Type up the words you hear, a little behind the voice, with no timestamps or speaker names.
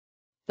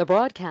The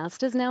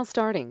broadcast is now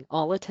starting.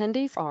 All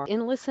attendees are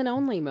in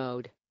listen-only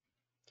mode.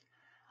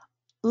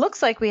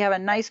 Looks like we have a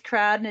nice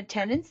crowd in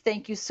attendance.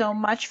 Thank you so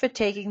much for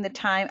taking the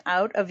time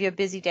out of your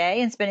busy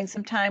day and spending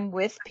some time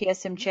with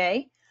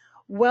PSMJ.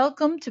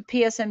 Welcome to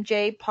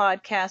PSMJ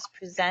Podcast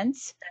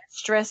Presents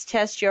Stress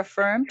Test Your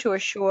Firm to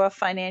Assure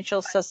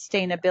Financial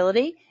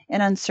Sustainability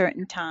in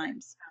Uncertain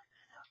Times.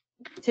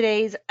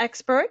 Today's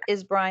expert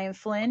is Brian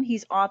Flynn.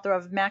 He's author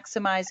of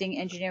Maximizing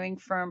Engineering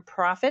Firm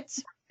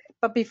Profits.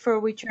 But before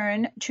we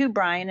turn to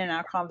Brian in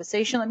our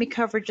conversation, let me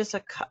cover just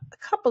a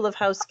couple of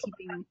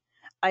housekeeping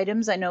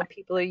items. I know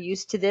people are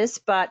used to this,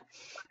 but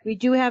we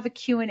do have a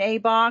Q&A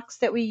box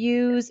that we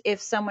use.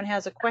 If someone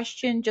has a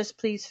question, just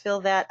please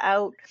fill that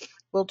out.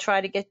 We'll try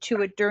to get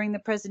to it during the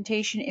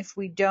presentation. If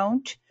we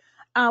don't,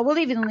 we'll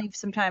even leave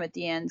some time at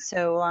the end.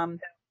 So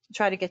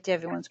try to get to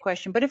everyone's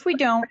question. But if we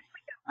don't,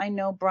 I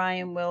know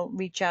Brian will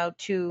reach out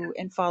to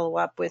and follow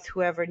up with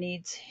whoever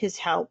needs his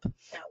help.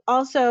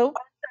 Also,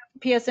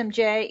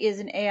 PSMJ is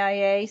an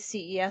AIA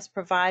CES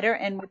provider,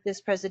 and with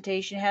this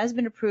presentation has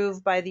been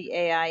approved by the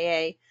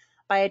AIA.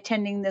 By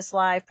attending this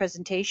live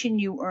presentation,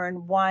 you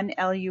earn 1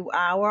 LU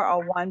hour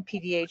or 1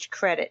 PDH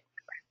credit.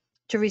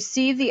 To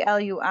receive the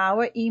LU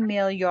hour,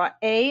 email your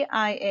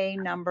AIA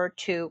number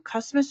to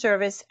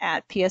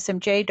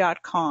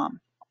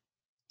customerservice@psmj.com.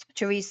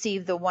 To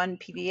receive the 1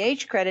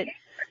 PDH credit,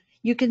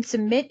 you can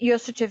submit your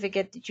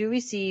certificate that you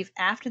receive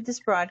after this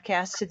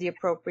broadcast to the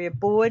appropriate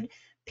board.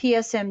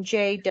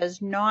 PSMJ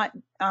does not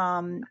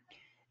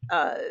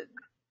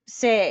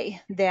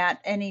say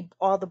that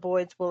all the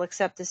boards will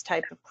accept this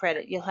type of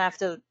credit. You'll have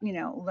to,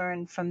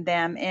 learn from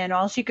them. And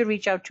also you could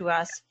reach out to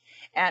us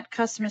at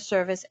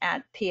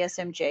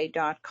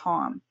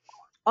customerservice@psmj.com.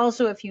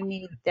 Also, if you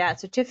need that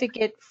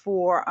certificate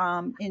for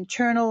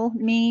internal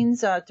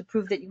means to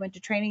prove that you went to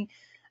training,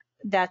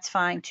 that's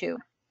fine too.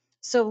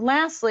 So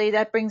lastly,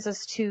 that brings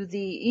us to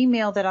the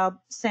email that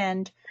I'll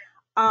send.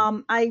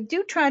 I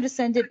do try to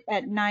send it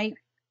at night,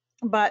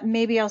 but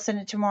maybe I'll send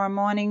it tomorrow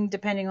morning,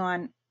 depending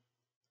on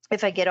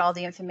if I get all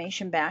the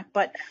information back.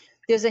 But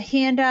there's a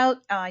handout.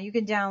 You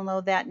can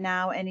download that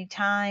now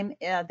anytime.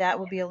 That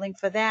will be a link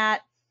for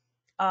that,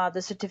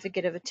 the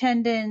certificate of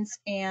attendance,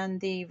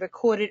 and the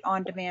recorded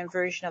on-demand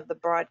version of the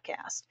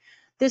broadcast.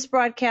 This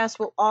broadcast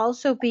will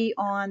also be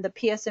on the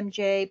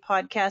PSMJ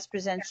Podcast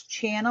Presents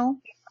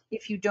channel.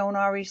 If you don't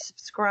already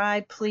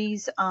subscribe,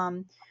 please.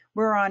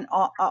 We're on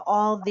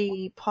all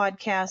the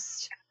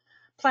podcast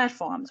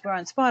platforms. We're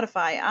on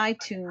Spotify,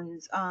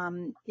 iTunes.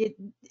 It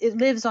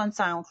lives on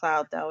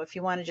SoundCloud, though. If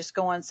you want to just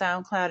go on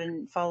SoundCloud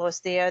and follow us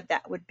there,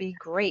 that would be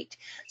great.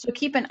 So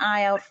keep an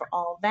eye out for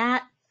all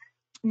that.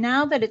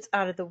 Now that it's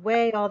out of the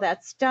way, all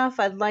that stuff,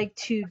 I'd like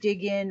to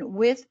dig in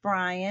with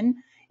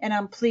Brian, and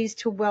I'm pleased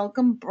to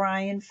welcome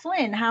Brian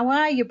Flynn. How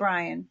are you,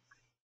 Brian?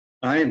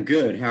 I am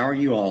good. How are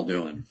you all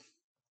doing?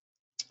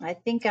 I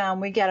think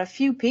we got a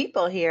few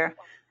people here,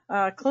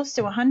 close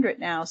to 100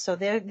 now, so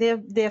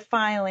they're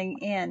filing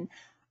in.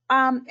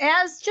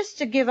 As just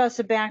to give us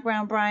a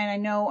background, Brian, I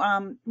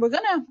know we're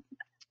gonna,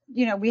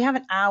 we have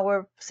an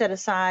hour set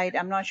aside.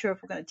 I'm not sure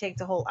if we're going to take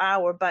the whole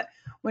hour, but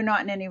we're not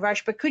in any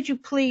rush. But could you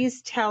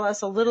please tell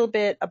us a little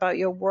bit about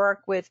your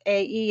work with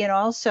AE and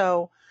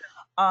also,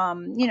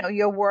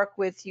 your work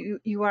with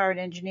you are an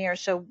engineer.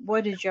 So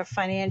what is your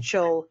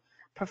financial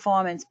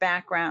performance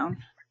background?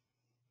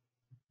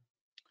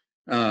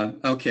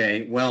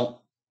 Okay,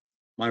 well,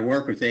 my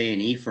work with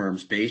A&E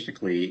firms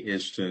basically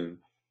is to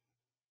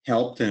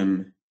help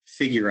them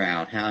figure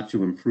out how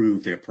to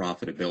improve their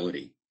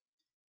profitability.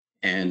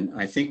 And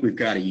I think we've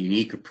got a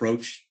unique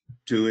approach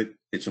to it.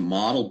 It's a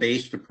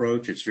model-based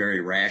approach. It's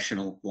very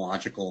rational,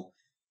 logical.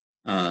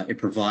 It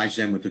provides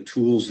them with the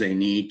tools they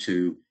need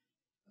to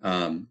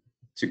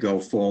go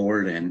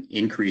forward and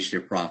increase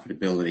their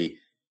profitability.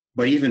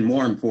 But even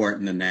more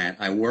important than that,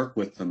 I work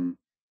with them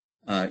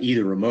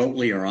either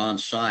remotely or on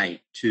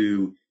site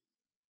to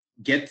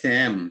get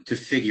them to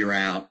figure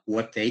out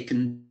what they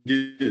can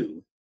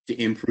do to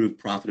improve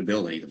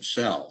profitability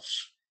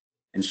themselves.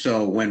 And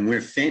so when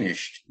we're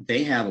finished,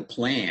 they have a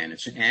plan.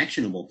 It's an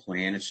actionable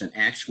plan. It's an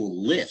actual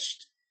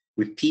list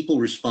with people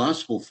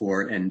responsible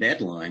for it and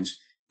deadlines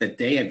that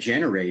they have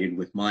generated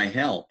with my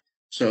help.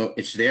 So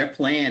it's their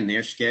plan,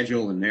 their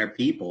schedule, and their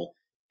people.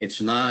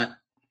 It's not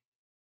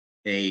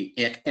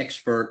an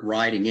expert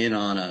riding in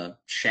on a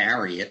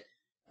chariot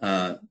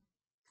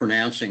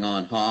pronouncing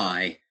on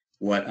high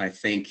what I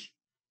think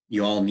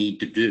you all need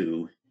to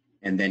do,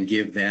 and then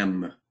give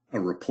them a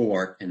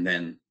report, and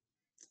then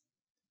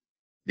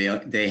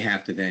they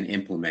have to then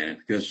implement it.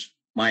 Because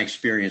my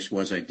experience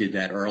was I did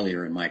that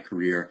earlier in my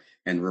career,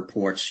 and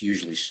reports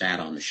usually sat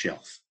on the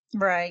shelf.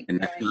 Right.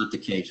 And that's not the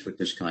case with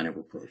this kind of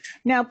approach.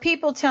 Now,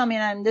 people tell me,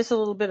 and this is a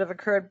little bit of a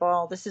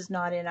curveball, this is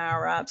not in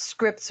our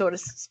script, so to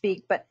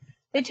speak, but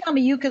they tell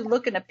me you could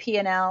look at a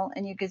P&L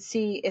and you could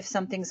see if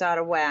something's out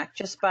of whack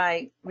just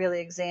by really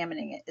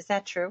examining it. Is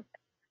that true?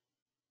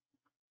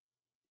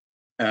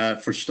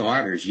 For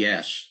starters,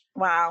 yes.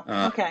 Wow.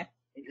 Okay.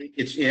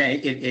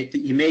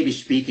 You may be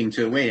speaking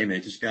to, wait a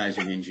minute, this guy's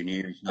an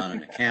engineer, he's not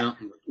an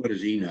accountant. What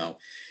does he know?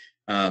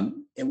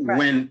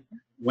 Right.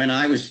 When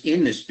I was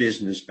in this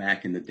business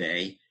back in the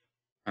day,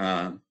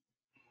 our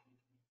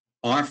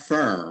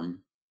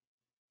firm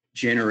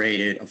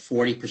generated a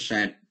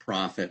 40%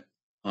 profit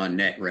on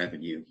net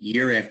revenue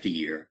year after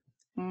year.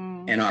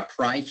 And our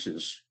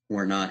prices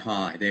were not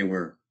high. They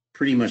were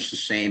pretty much the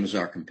same as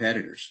our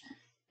competitors.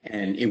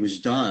 And it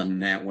was done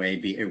that way.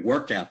 It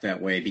worked out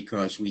that way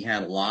because we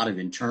had a lot of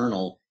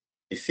internal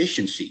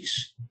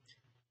efficiencies.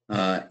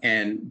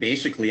 And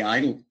basically,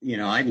 I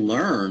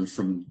learned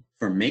from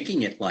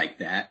making it like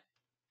that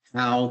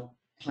how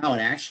it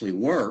actually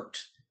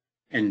worked.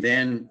 And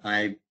then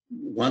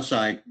once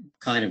I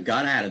kind of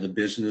got out of the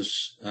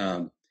business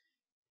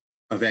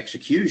of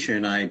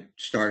execution, I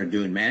started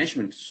doing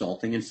management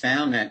consulting and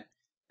found that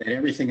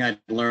everything I'd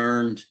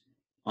learned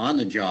on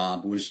the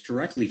job was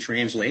directly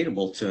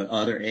translatable to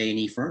other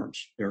A&E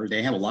firms.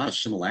 They have a lot of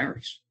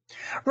similarities.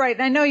 Right.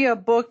 I know your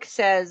book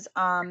says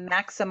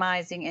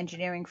maximizing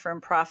engineering firm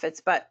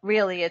profits, but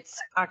really it's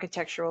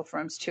architectural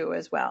firms too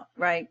as well,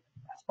 right?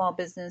 Small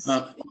business.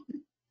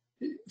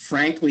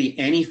 Frankly,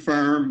 any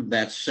firm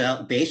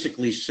that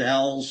basically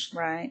sells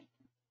right.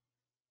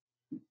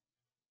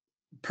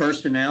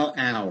 personnel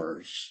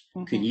hours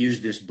can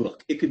use this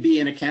book. It could be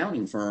an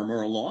accounting firm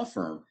or a law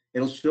firm.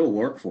 It'll still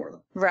work for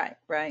them. Right,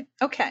 right.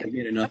 Okay. They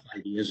get enough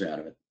ideas out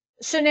of it.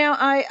 So now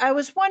I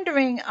was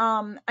wondering,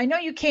 I know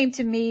you came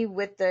to me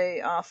with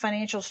the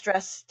financial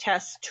stress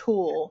test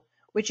tool,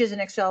 which is an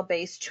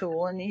Excel-based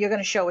tool, and you're going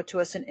to show it to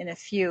us in a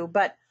few.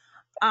 But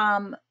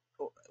how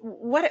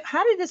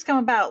did this come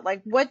about?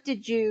 Like, why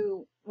did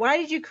you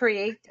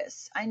create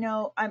this? I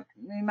know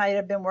you might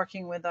have been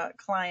working with a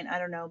client, I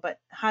don't know, but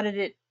how did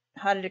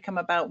it come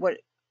about?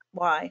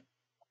 Why?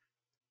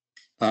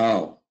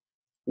 Oh,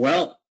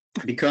 well,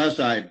 because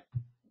I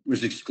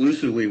was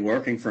exclusively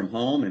working from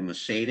home and was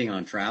saving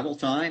on travel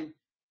time.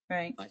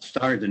 Right. I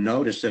started to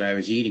notice that I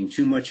was eating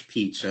too much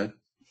pizza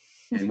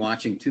and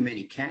watching too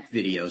many cat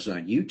videos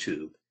on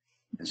YouTube.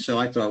 And so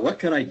I thought, what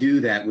could I do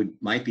that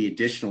might be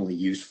additionally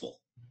useful?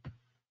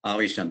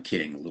 Obviously, I'm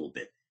kidding a little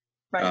bit.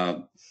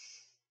 Right.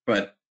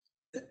 But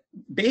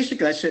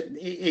basically, I said,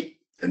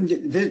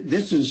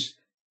 this is,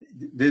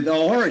 the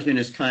origin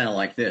is kind of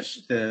like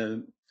this.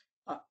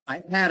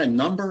 I've had a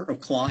number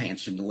of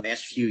clients in the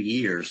last few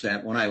years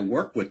that when I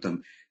work with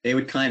them, they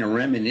would kind of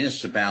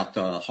reminisce about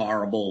the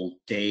horrible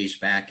days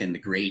back in the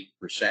Great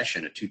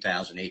Recession of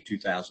 2008,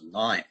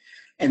 2009.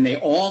 And they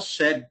all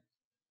said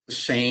the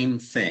same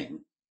thing.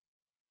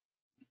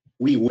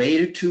 We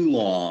waited too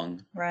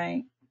long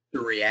right. to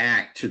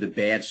react to the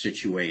bad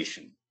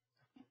situation.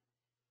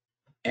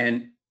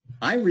 And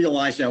I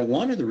realized that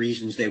one of the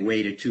reasons they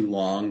waited too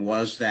long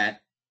was that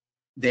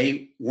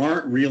they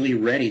weren't really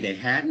ready. They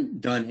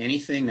hadn't done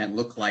anything that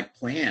looked like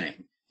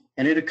planning.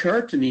 And it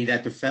occurred to me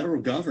that the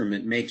federal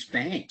government makes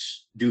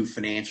banks do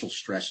financial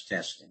stress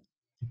testing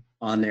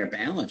on their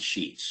balance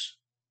sheets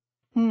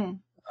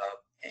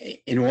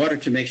in order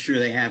to make sure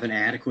they have an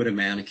adequate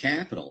amount of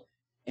capital.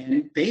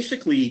 And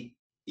basically,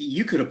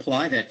 you could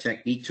apply that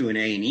technique to an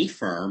A&E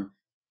firm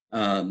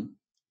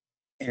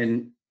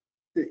and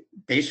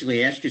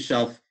basically ask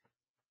yourself,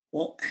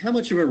 well, how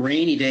much of a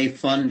rainy day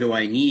fund do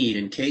I need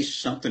in case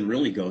something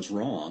really goes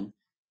wrong?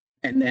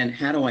 And then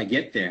how do I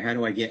get there? How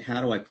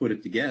do I put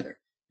it together?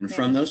 And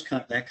from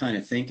that kind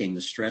of thinking, the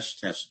stress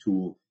test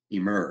tool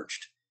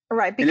emerged.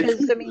 Right,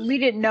 because I mean, we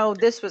didn't know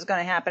this was going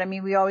to happen. I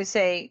mean, we always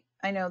say,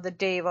 I know that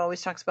Dave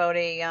always talks about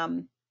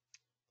a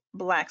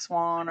black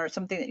swan or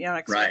something that you're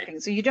not expecting.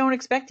 Right. So you don't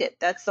expect it.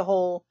 That's the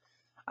whole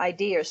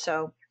idea.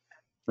 So.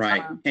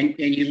 Right, and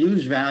you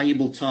lose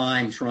valuable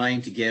time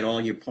trying to get all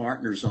your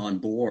partners on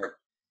board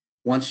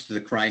once the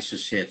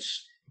crisis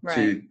hits,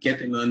 to get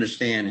them to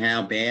understand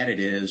how bad it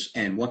is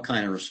and what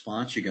kind of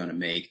response you're going to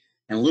make.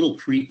 And a little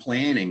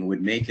pre-planning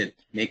would make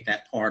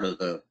that part of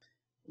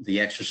the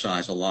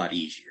exercise a lot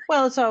easier.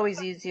 Well, it's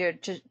always easier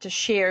to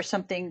share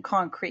something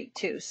concrete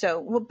too.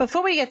 So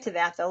before we get to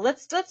that though,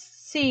 let's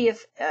see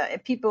if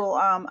people,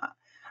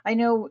 I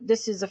know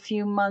this is a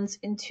few months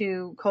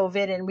into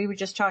COVID, and we were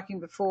just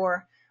talking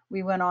before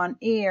we went on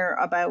air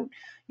about,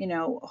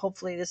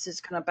 hopefully this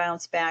is going to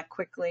bounce back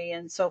quickly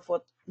and so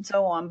forth and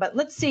so on. But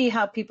let's see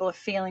how people are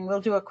feeling.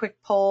 We'll do a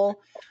quick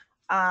poll.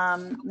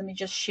 Let me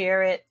just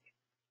share it.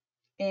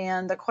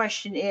 And the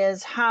question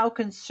is, how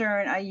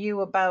concerned are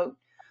you about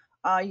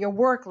your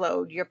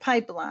workload, your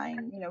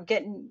pipeline,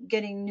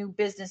 getting new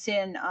business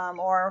in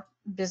or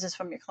business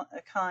from your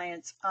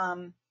clients,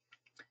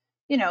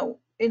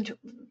 in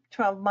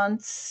 12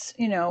 months,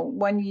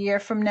 1 year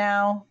from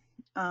now.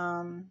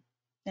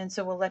 And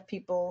so we'll let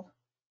people,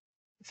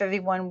 if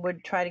everyone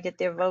would try to get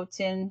their votes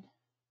in.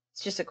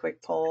 It's just a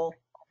quick poll.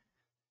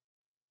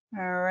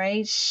 All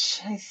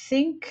right, I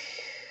think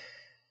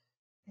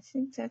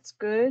that's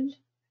good.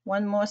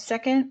 One more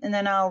second, and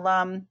then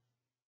I'll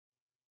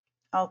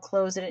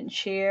close it and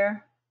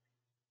share.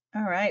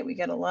 All right, we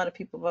got a lot of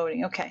people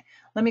voting. Okay,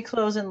 let me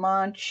close and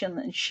launch and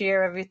then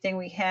share everything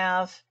we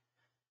have.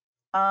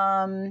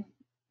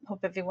 Hope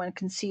everyone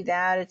can see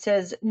that. It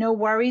says no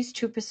worries,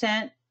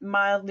 2%,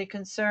 mildly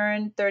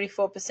concerned,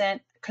 34%,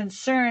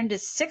 concerned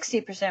is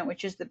 60%,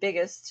 which is the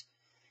biggest,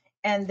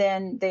 and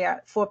then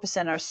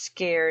 4% are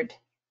scared.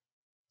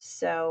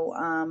 So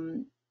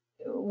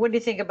what do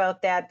you think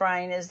about that,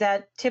 Brian? Is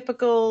that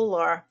typical,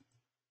 or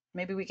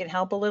maybe we can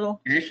help a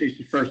little? Actually, it's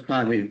the first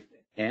time we've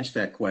asked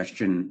that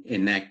question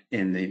in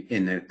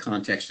the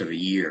context of a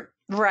year.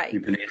 Right.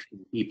 We've been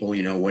asking people,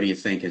 you know, what do you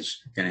think is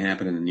going to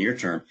happen in the near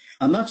term?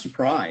 I'm not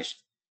surprised.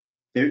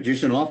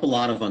 There's an awful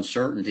lot of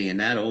uncertainty, and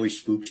that always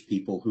spooks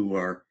people who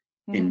are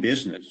in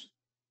business.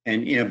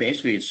 And, you know,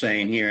 basically it's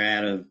saying here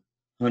out of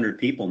 100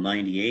 people,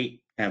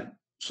 98 have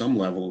some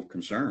level of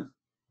concern.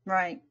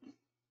 Right.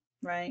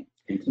 Right.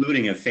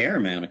 Including a fair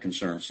amount of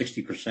concern,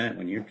 60%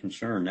 when you're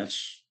concerned.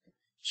 That's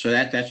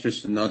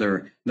just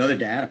another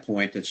data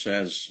point that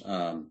says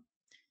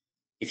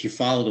if you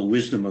follow the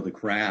wisdom of the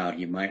crowd,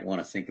 you might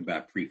want to think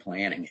about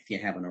pre-planning if you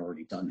haven't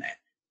already done that.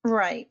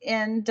 Right.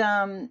 And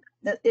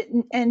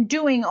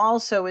doing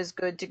also is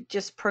good to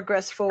just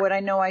progress forward.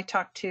 I know I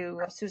talked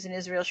to Susan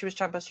Israel. She was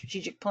talking about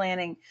strategic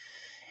planning,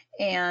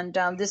 and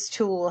this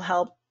tool will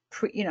help.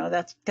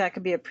 That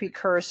could be a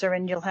precursor,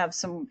 and you'll have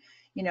some,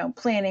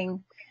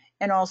 planning,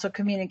 and also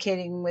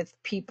communicating with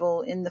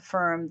people in the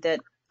firm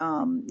that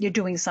you're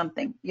doing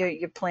something.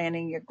 You're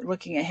planning. You're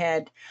looking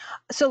ahead.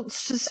 So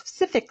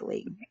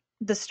specifically,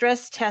 the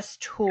stress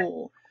test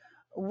tool,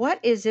 what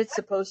is it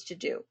supposed to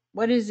do?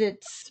 What is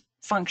its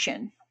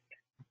function?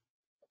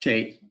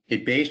 Okay,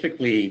 it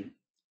basically,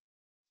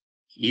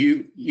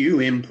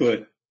 you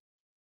input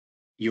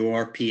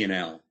your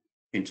P&L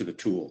into the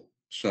tool.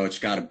 So it's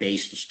got a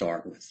base to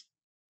start with.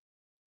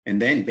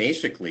 And then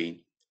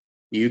basically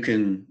you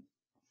can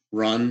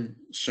run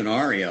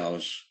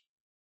scenarios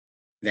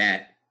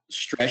that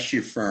stress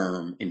your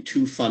firm in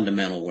two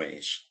fundamental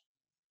ways.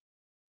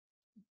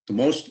 The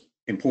most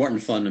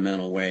important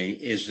fundamental way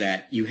is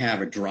that you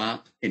have a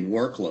drop in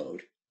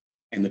workload,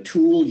 and the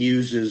tool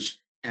uses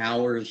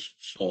hours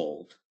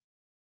sold.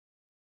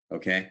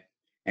 Okay,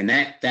 and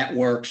that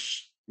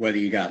works whether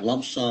you got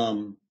lump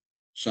sum,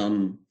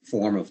 some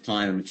form of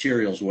time and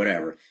materials,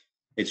 whatever.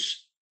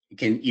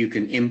 You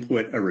can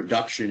input a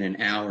reduction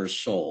in hours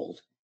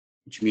sold,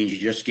 which means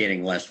you're just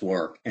getting less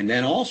work. And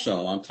then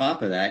also on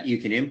top of that, you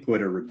can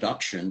input a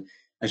reduction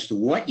as to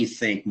what you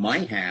think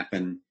might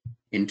happen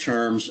in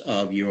terms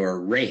of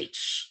your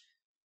rates.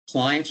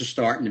 Clients are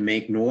starting to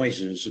make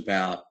noises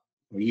about,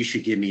 well, you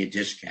should give me a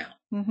discount.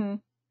 Mm-hmm.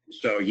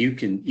 So you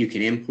can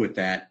input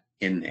that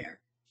in there.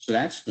 So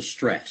that's the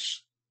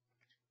stress.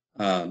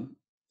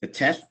 The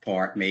test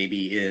part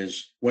maybe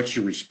is what's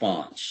your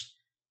response?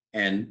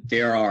 And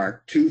there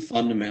are two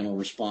fundamental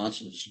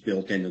responses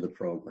built into the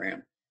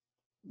program.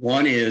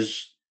 One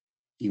is,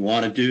 you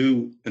want to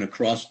do an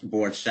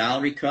across-the-board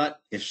salary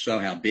cut? If so,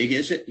 how big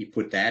is it? You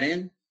put that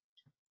in.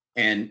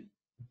 And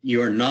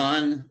your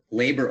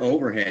non-labor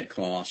overhead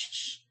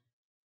costs,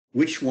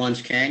 which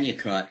ones can you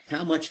cut?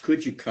 How much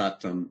could you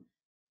cut them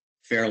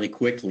fairly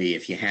quickly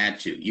if you had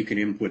to? You can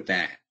input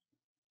that.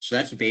 So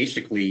that's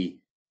basically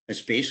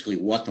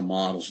what the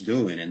model's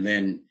doing. And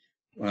then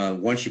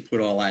once you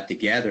put all that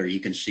together, you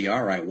can see,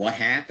 all right, what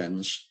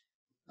happens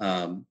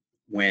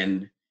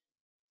when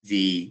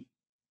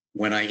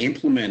I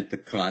implement the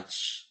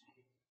cuts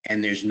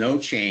and there's no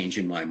change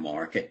in my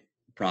market,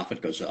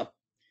 profit goes up.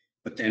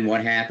 But then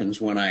what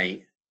happens when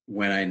I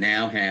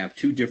now have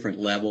two different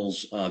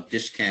levels of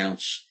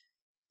discounts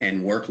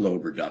and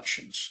workload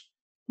reductions?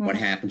 Mm-hmm. What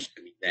happens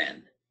to me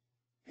then?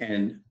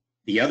 And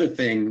the other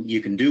thing you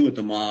can do with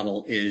the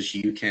model is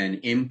you can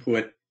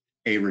input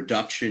a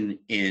reduction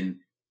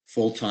in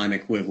full-time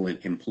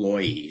equivalent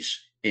employees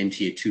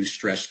into your two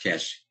stress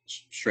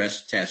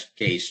test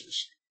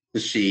cases to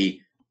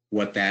see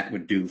what that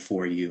would do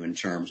for you in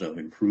terms of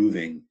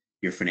improving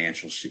your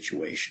financial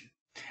situation.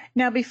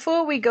 Now,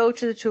 before we go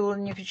to the tool,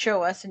 and you can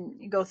show us and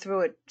you go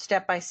through it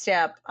step by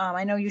step,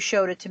 I know you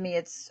showed it to me.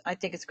 I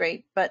think it's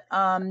great. But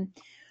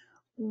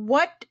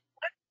what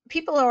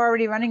people are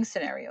already running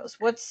scenarios?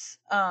 What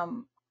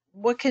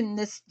can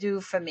this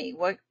do for me?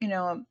 What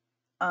can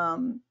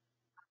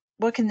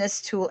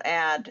this tool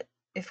add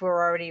if we're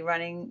already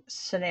running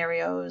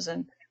scenarios?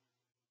 And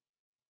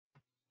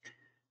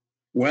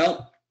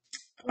well,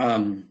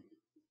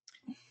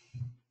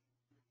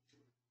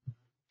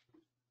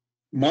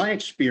 my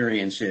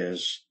experience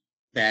is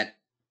that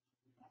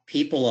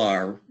people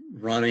are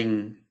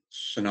running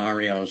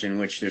scenarios in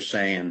which they're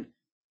saying,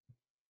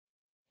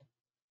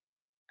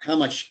 how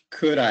much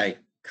could I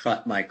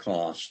cut my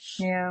costs?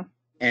 Yeah.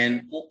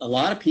 And a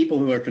lot of people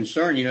who are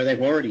concerned,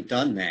 they've already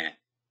done that.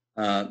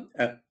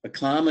 A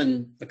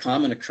common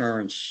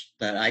occurrence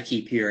that I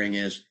keep hearing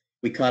is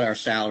we cut our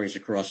salaries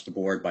across the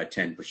board by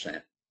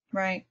 10%.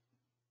 Right.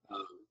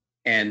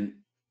 And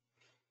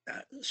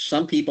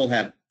some people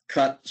have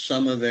cut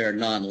some of their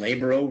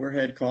non-labor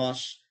overhead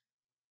costs.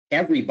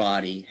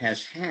 Everybody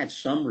has had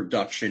some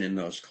reduction in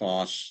those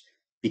costs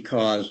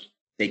because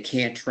they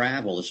can't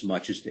travel as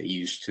much as they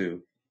used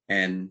to,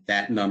 and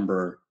that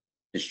number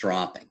is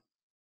dropping.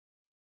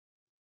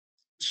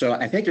 So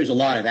I think there's a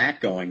lot of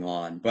that going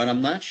on, but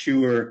I'm not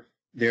sure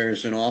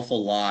there's an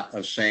awful lot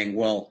of saying,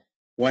 well,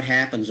 what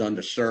happens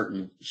under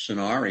certain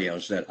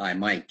scenarios that I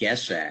might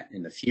guess at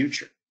in the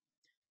future.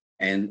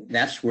 And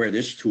that's where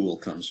this tool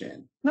comes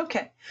in.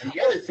 Okay. And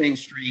the other thing,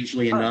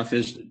 strangely enough,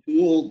 is the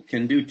tool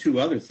can do two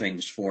other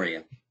things for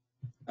you.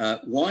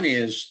 One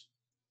is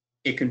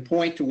it can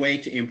point the way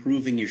to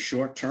improving your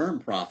short-term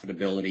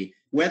profitability,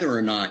 whether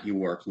or not your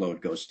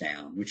workload goes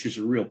down, which is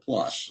a real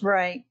plus.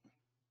 Right.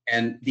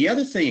 And the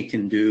other thing it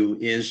can do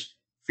is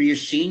for your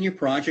senior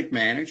project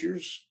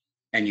managers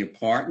and your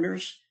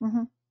partners,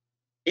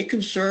 it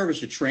can serve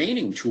as a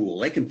training tool.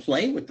 They can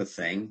play with the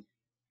thing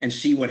and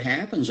see what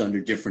happens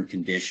under different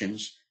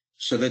conditions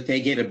so that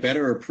they get a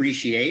better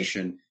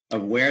appreciation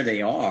of where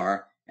they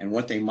are and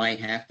what they might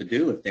have to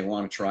do if they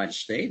want to try to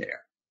stay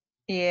there.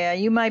 Yeah,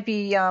 you might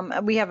be,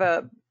 we have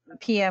a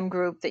PM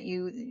group that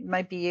you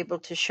might be able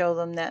to show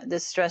them that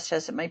this stress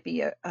test, it might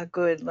be a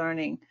good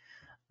learning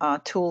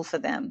tool for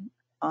them.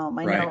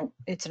 I know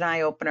it's an eye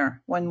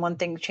opener when one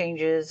thing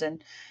changes,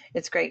 and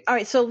it's great. All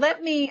right, so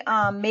let me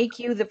make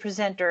you the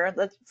presenter.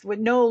 Let's, with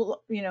no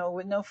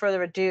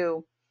further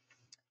ado,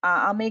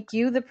 I'll make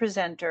you the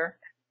presenter,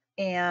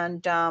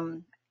 and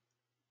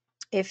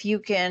if you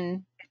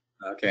can.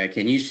 Okay,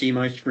 can you see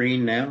my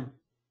screen now?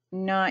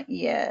 Not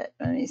yet.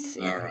 Let me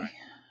see. All right.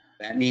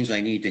 That means I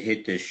need to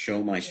hit this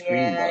show my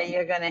screen button.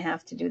 You're going to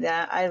have to do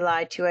that. I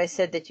lied to you. I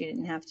said that you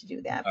didn't have to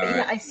do that. But All right.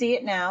 yeah, I see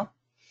it now.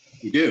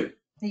 You do?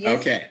 Yes,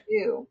 okay.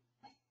 You do.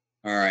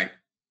 All right.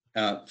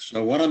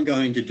 So what I'm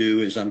going to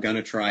do is I'm going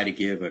to try to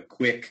give a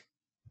quick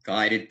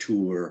guided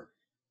tour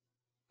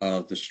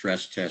of the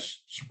stress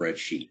test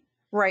spreadsheet.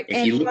 Right.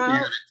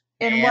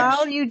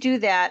 While you do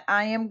that,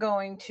 I am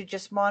going to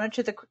just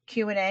monitor the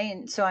Q&A,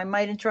 and so I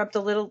might interrupt a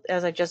little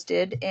as I just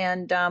did.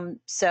 And okay.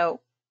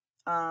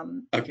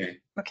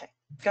 Okay.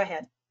 Go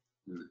ahead.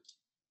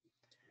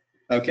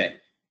 Okay.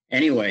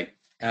 Anyway,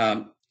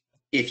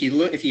 if you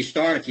look at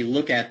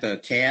the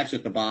tabs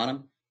at the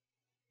bottom,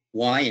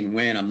 why and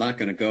when, I'm not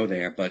going to go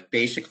there, but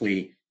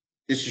basically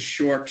this is a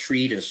short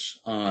treatise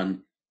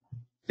on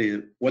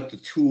what the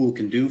tool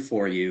can do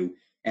for you,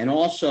 and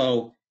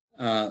also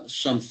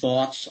some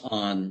thoughts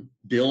on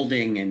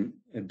building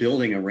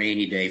a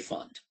rainy day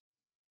fund.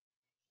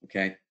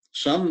 Okay.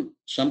 Some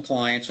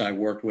clients I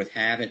worked with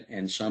have it,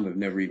 and some have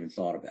never even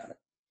thought about it.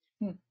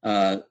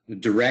 The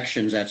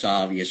directions, that's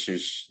obvious.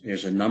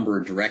 There's a number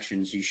of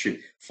directions. You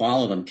should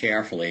follow them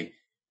carefully.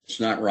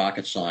 It's not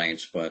rocket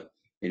science, but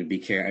be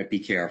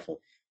careful.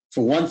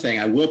 For one thing,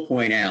 I will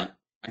point out,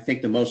 I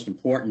think the most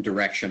important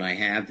direction I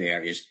have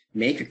there is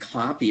make a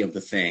copy of the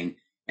thing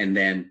and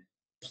then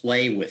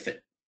play with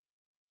it.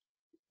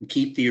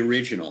 Keep the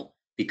original,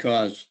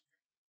 because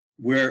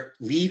we're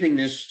leaving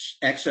this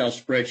Excel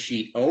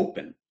spreadsheet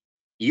open.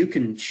 You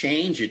can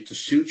change it to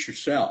suit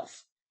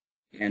yourself.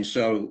 And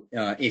so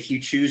if you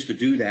choose to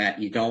do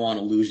that, you don't want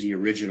to lose the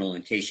original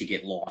in case you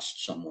get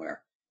lost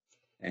somewhere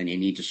and you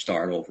need to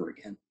start over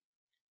again.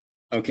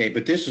 Okay,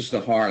 but this is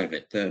the heart of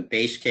it, the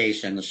base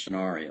case and the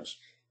scenarios.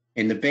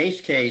 In the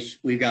base case,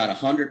 we've got a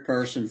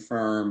 100-person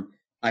firm.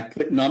 I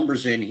put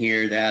numbers in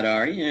here that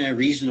are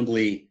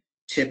reasonably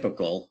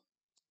typical.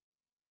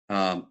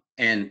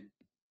 And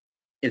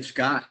it's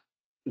got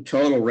the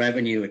total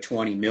revenue at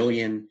 20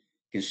 million.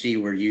 You can see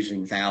we're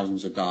using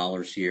thousands of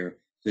dollars here.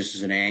 This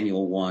is an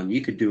annual one.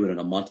 You could do it on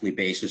a monthly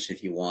basis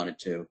if you wanted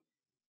to.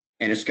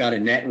 And it's got a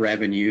net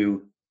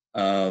revenue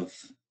of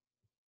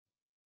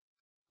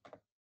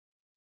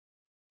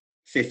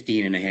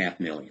 15.5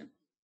 million.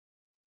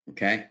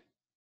 Okay.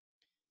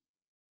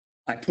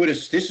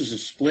 This is a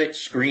split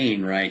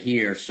screen right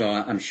here. So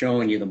I'm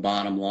showing you the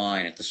bottom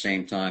line at the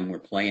same time we're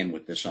playing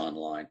with this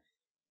online.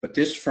 But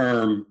this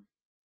firm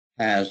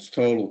has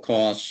total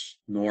costs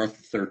north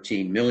of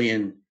 13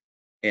 million.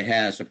 It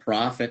has a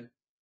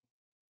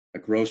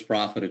gross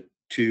profit of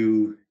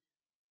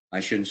I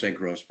shouldn't say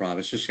gross profit.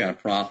 It's just got a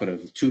profit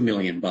of $2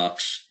 million.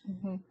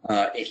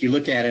 If you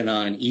look at it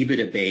on an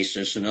EBITDA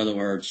basis, in other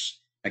words,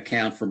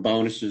 account for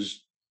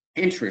bonuses,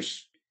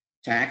 interest,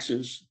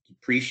 taxes,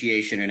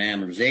 depreciation, and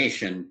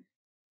amortization,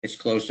 it's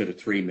closer to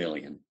 3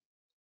 million.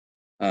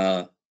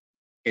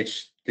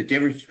 It's the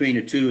difference between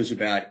the two is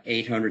about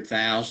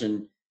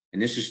 800,000,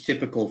 and this is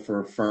typical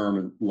for a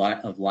firm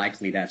of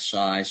likely that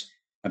size.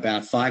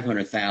 About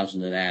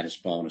 500,000 of that is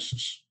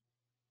bonuses.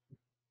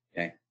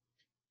 Okay,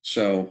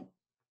 so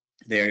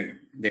they're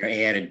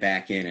added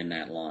back in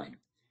that line.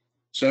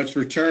 So its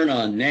return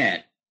on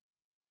net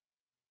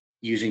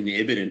using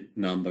the EBITDA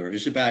number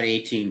is about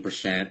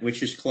 18%,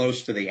 which is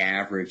close to the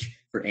average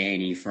for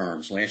A&E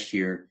firms. Last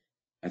year,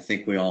 I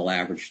think we all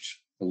averaged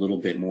a little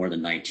bit more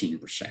than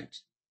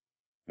 19%.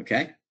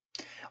 Okay.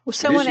 Well,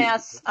 someone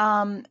asks,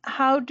 how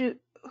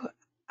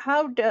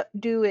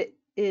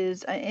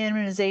is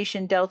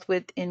amortization dealt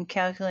with in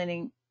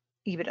calculating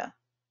EBITDA?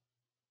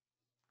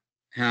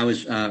 How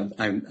is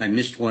I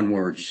missed one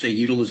word. Did you say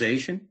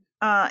utilization?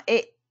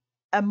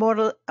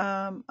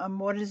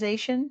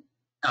 Amortization.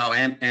 Oh,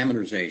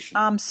 amortization.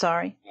 I'm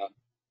sorry.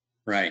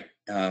 Right.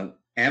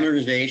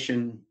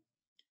 Amortization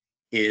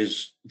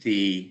is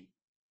the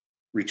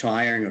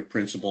retiring of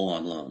principal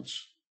on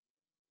loans.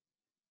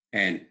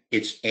 and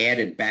it's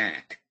added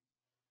back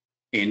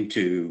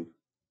into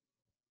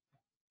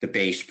the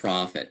base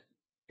profit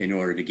in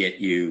order to get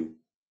you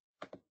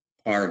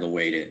part of the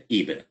way to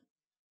EBITDA.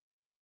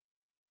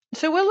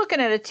 So we're looking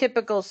at a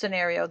typical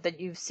scenario that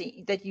you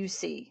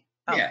see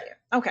out there.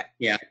 Okay.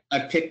 Yeah, I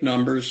picked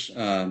numbers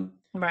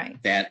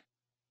Right. that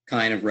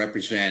kind of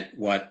represent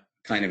what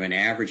kind of an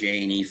average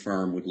A&E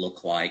firm would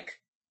look like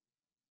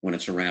when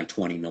it's around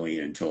 20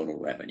 million in total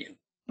revenue.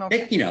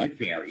 Okay. It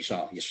varies,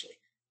 obviously.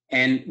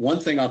 And one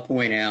thing I'll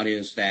point out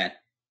is that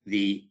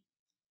the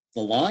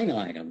line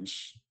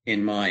items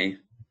in my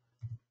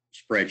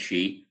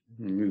spreadsheet,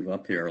 move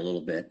up here a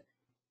little bit,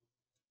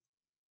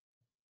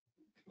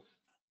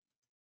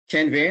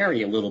 can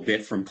vary a little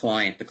bit from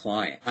client to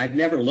client. I've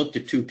never looked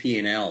at two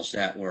P&Ls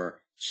that were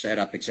set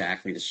up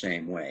exactly the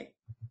same way.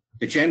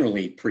 They're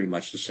generally pretty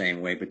much the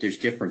same way, but there's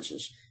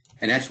differences.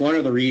 And that's one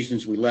of the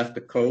reasons we left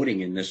the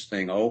coding in this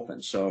thing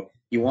open. So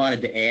you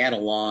wanted to add a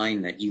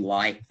line that you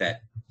like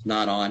that's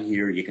not on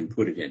here, you can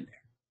put it in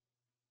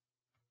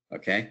there.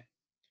 Okay?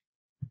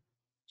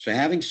 So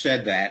having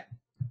said that,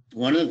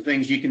 one of the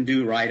things you can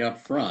do right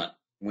up front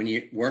when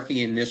you're working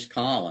in this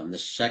column,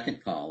 this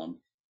second column,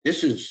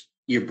 this is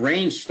you're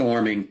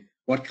brainstorming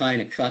what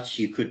kind of cuts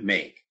you could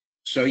make.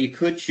 So you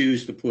could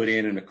choose to put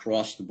in an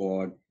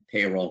across-the-board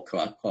payroll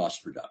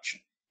cost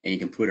reduction, and you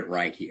can put it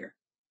right here.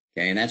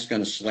 Okay, and that's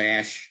going to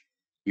slash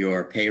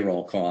your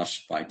payroll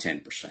costs by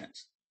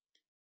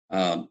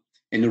 10%.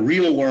 In the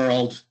real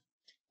world,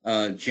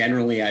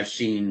 generally I've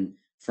seen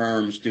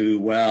firms do,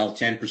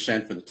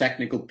 10% for the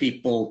technical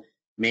people,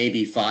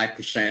 maybe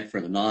 5%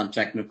 for the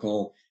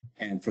non-technical,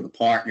 and for the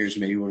partners,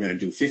 maybe we're going to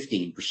do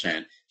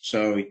 15%.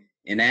 So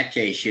in that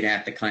case, you'd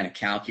have to kind of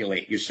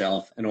calculate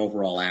yourself an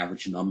overall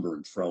average number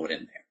and throw it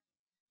in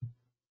there.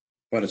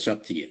 But it's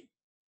up to you,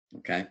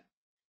 okay?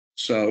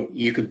 So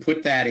you can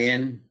put that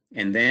in,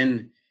 and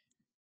then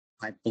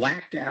I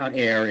blacked out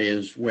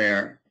areas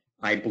where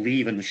I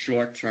believe in the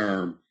short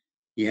term,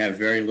 you have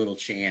very little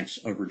chance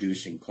of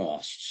reducing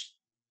costs.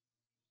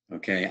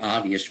 Okay,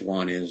 obvious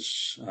one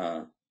is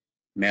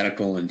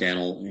medical and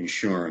dental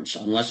insurance.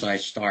 Unless I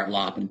start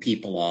lopping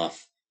people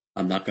off,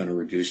 I'm not going to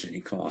reduce any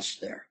costs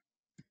there.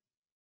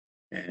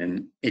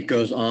 And it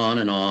goes on,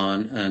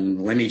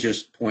 and let me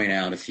just point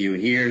out a few.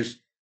 Here's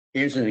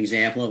an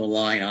example of a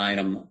line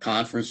item,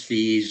 conference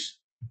fees.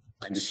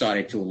 I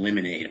decided to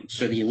eliminate them.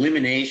 So the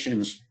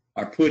eliminations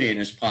are put in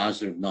as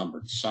positive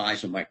numbers, the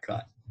size of my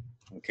cut,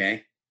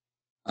 okay?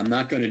 I'm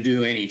not going to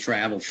do any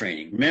travel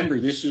training.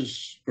 Remember, this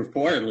is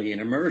purportedly an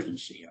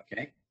emergency,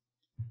 okay?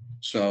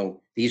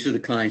 So these are the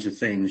kinds of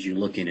things you're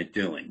looking at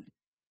doing.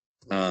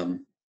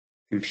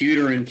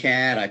 Computer and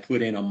CAD, I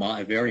put in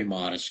a very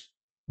modest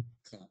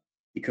cut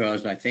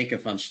because I think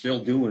if I'm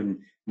still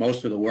doing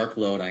most of the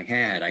workload I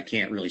had, I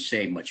can't really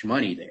save much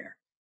money there.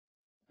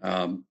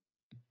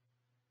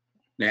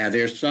 Now,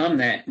 there's some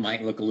that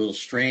might look a little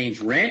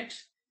strange.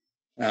 Rent,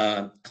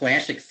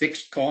 classic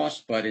fixed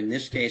cost, but in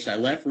this case, I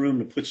left room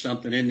to put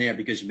something in there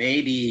because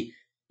maybe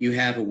you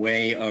have a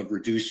way of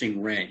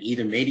reducing rent.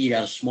 Either maybe you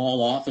got a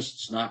small office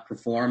that's not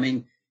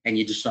performing and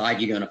you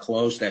decide you're going to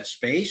close that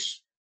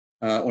space,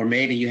 or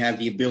maybe you have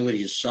the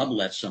ability to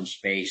sublet some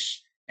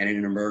space and in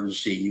an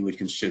emergency you would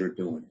consider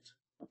doing it.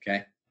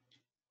 Okay,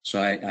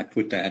 so I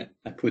put that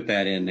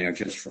in there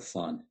just for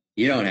fun.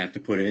 You don't have to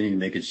put it in and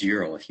make it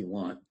zero if you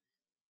want.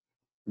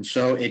 And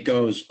so it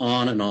goes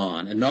on and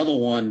on. Another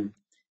one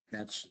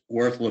that's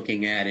worth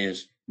looking at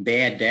is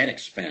bad debt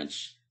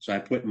expense. So I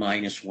put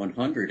minus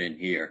 100 in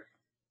here.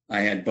 I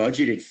had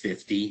budgeted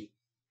 50,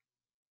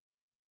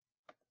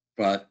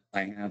 but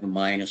I have a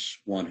minus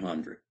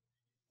 100,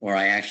 or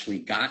I actually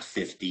got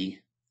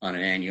 50 on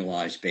an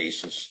annualized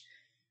basis.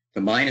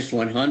 The minus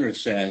 100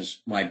 says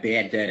my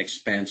bad debt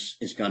expense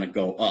is going to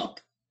go up.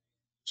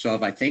 So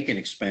if I think an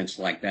expense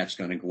like that's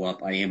going to go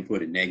up, I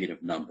input a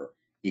negative number.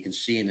 You can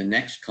see in the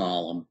next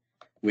column,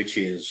 which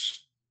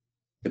is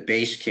the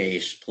base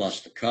case plus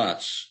the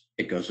cuts,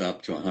 it goes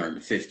up to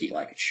 150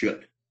 like it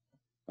should,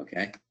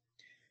 okay?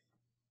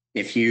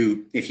 If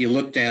you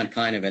look down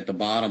kind of at the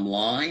bottom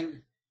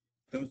line,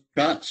 those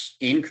cuts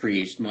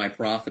increased my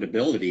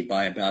profitability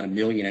by about $1.5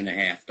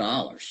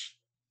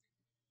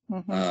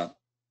 million.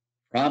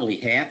 Probably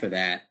half of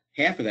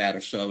that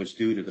or so is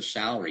due to the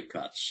salary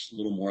cuts, a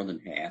little more than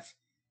half,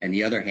 and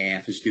the other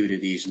half is due to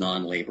these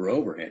non-labor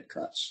overhead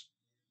cuts.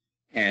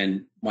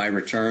 And my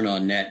return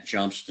on net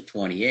jumps to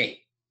 28.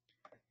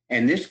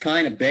 And this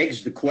kind of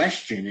begs the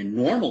question, in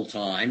normal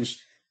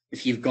times,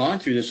 if you've gone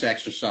through this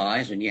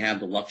exercise and you have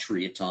the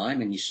luxury of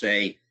time and you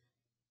say,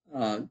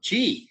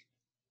 gee,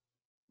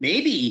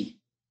 maybe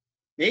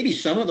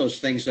some of those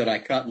things that I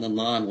cut in the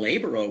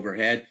non-labor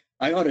overhead,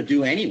 I ought to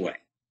do anyway.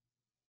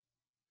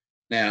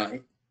 Now,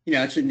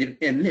 it's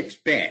a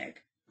mixed bag.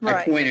 Right.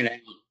 I pointed out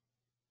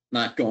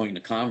not going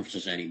to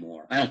conferences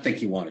anymore. I don't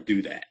think you want to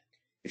do that.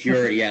 If you're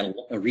already at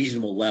a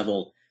reasonable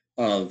level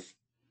of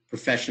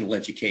professional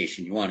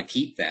education, you want to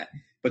keep that.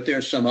 But there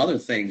are some other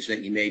things that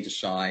you may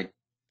decide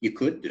you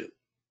could do.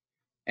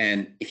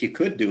 And if you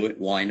could do it,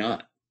 why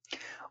not?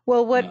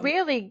 Well, what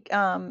really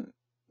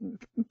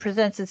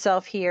presents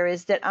itself here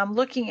is that I'm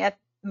looking at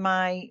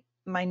my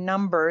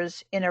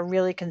numbers in a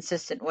really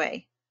consistent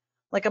way.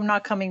 Like I'm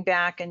not coming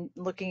back and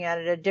looking at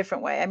it a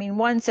different way. I mean,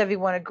 once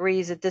everyone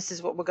agrees that this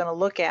is what we're going to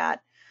look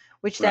at,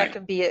 which that Right.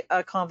 could be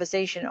a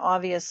conversation,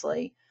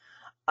 obviously,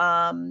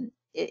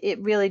 it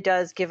really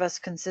does give us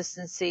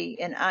consistency.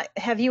 And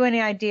have you any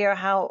idea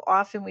how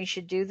often we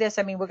should do this?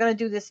 I mean, we're going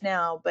to do this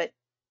now, but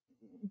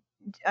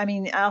I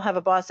mean, I'll have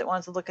a boss that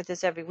wants to look at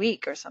this every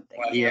week or something.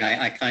 Well, yeah,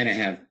 I kind of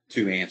have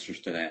two answers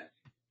to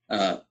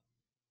that.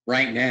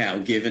 Right now,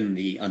 given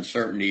the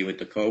uncertainty with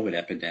the COVID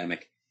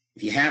epidemic,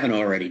 if you haven't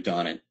already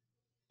done it,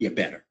 you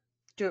better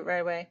Do it right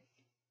away.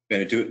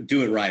 better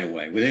do it right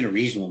away within a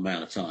reasonable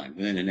amount of time,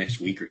 within the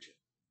next week or two.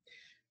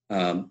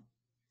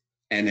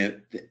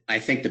 And I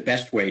think the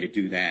best way to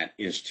do that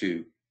is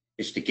to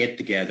get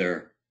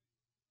together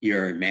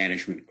your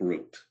management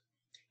group,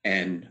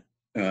 and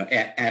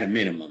at a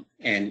minimum,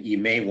 and you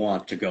may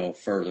want to go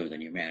further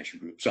than your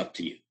management group. It's up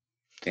to you.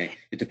 Okay,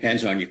 it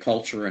depends on your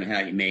culture and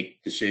how you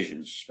make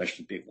decisions,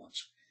 especially big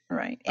ones.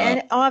 Right.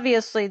 And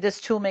obviously this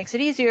tool makes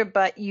it easier,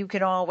 but you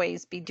can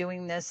always be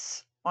doing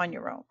this on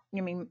your own.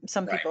 I mean,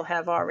 some people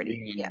have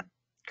already,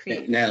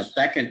 created. Now,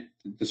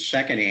 the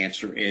second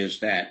answer is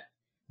that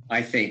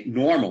I think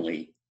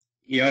normally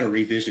you ought to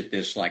revisit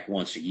this like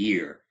once a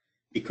year,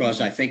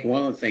 because I think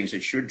one of the things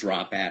that should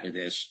drop out of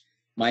this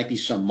might be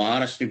some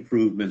modest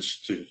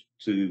improvements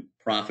to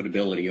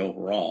profitability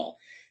overall.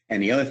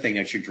 And the other thing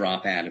that should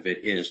drop out of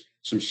it is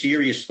some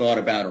serious thought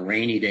about a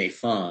rainy day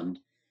fund,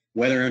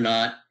 whether or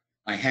not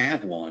I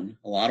have one.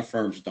 A lot of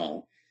firms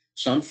don't.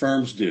 Some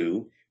firms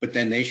do, but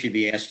then they should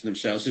be asking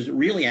themselves, is it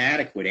really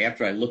adequate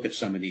after I look at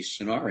some of these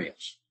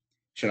scenarios?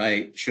 Should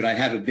I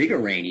have a bigger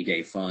rainy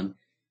day fund?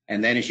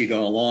 And then as you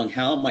go along,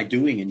 how am I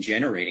doing in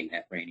generating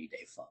that rainy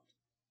day fund?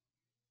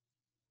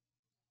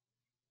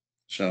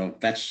 So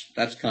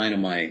that's kind of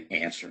my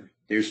answer.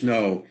 There's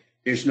no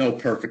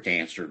perfect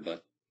answer,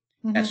 but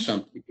that's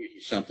something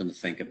to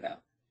think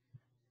about.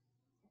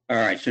 All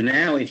right, so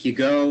now if you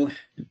go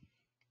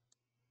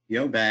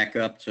back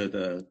up to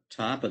the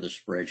top of the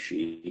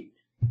spreadsheet,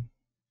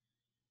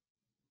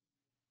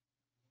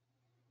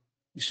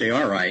 you say,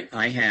 all right,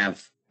 I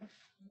have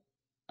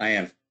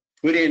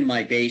put in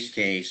my base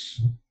case.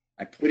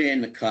 I put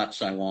in the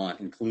cuts I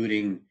want,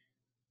 including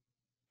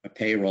a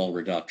payroll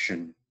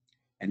reduction.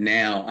 And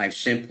now I've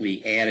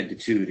simply added the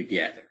two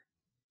together.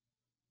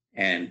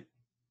 And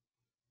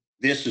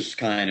this is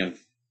kind of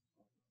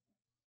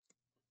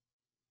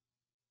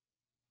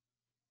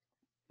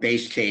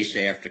base case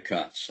after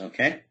cuts,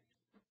 okay?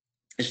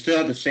 I still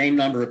have the same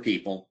number of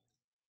people.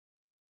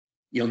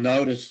 You'll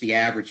notice the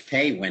average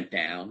pay went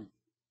down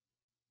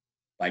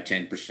by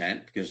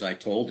 10% because I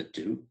told it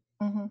to.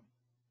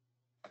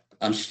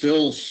 I'm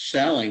still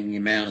selling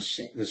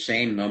the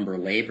same number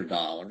of labor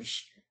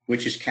dollars,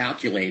 which is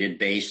calculated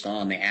based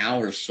on the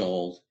hours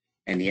sold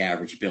and the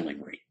average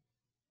billing rate.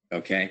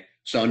 Okay,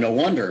 so no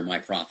wonder my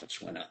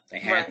profits went up. They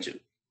had to.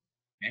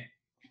 Okay,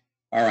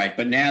 all right,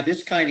 but now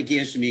this kind of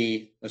gives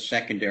me a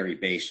secondary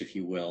base, if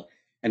you will,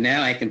 and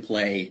now I can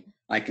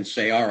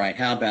say, all right,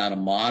 how about a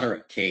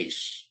moderate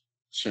case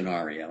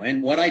scenario?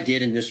 And what I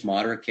did in this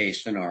moderate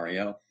case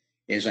scenario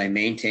is I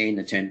maintained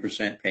the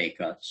 10% pay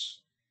cuts.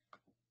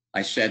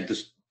 I said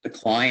the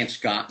clients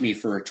got me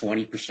for a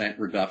 20%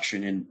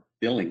 reduction in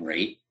billing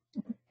rate,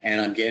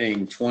 and I'm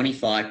getting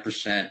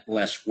 25%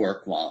 less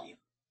work volume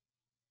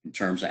in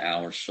terms of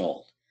hours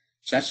sold.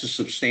 So that's a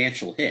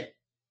substantial hit.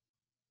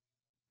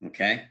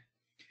 Okay.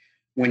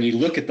 When you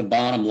look at the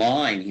bottom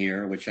line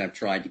here, which I've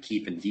tried to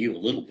keep in view a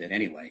little bit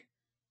anyway,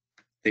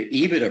 the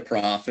EBITDA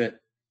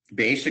profit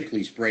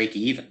basically is break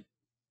even.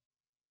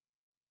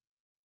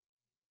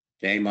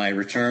 Okay. My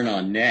return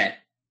on net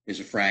is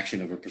a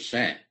fraction of a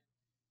percent.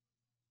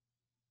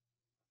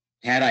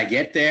 Had I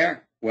get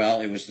there,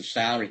 well, it was the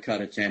salary cut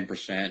of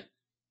 10%,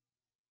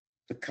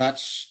 the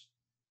cuts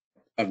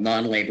of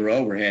non-labor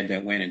overhead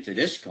that went into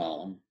this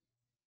column,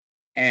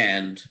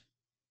 and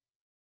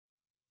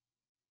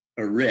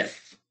a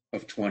RIF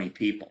of 20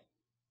 people.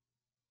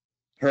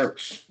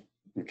 Hurts,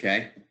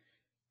 okay?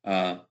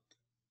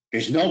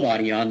 There's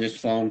nobody on this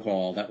phone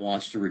call that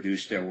wants to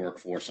reduce their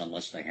workforce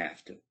unless they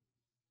have to,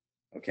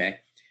 okay?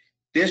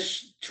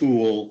 This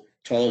tool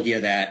told you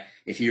that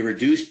if you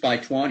reduce by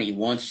 20,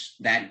 once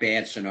that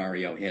bad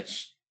scenario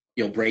hits,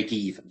 you'll break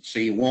even. So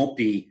you won't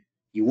be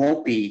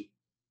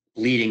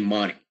bleeding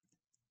money.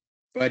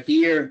 But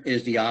here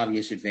is the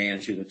obvious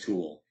advantage of the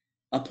tool.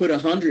 I'll put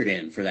 100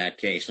 in for that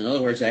case. In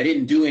other words, I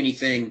didn't do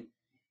anything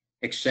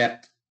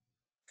except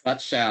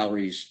cut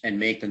salaries and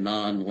make the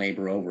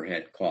non-labor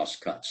overhead cost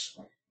cuts.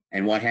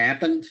 And what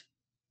happened?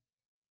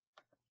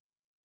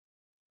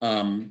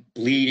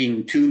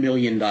 Bleeding $2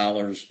 million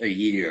a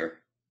year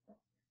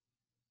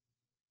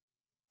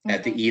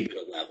at the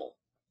EBITDA level.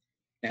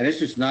 Now,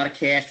 this is not a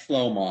cash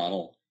flow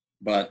model,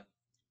 but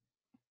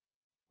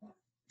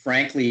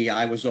frankly,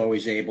 I was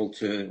always able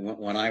to,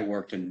 when I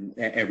worked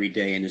every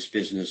day in this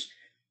business,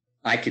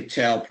 I could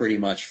tell pretty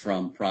much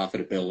from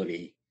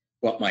profitability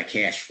what my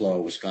cash flow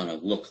was going to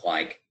look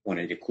like when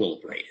it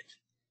equilibrated.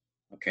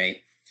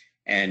 okay?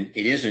 And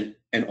it isn't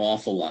an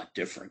awful lot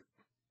different.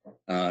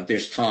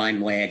 There's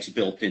time lags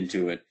built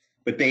into it,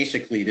 but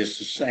basically this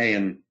is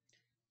saying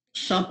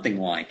something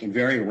like, in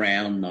very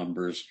round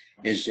numbers,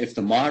 is if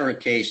the moderate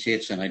case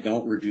hits and I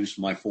don't reduce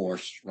my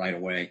force right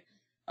away,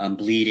 I'm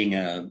bleeding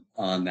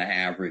on the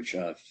average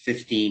of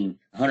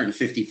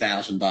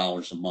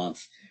 $150,000 a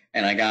month.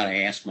 And I got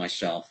to ask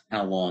myself,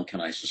 how long can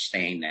I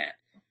sustain that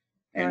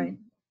and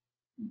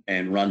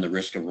run the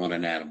risk of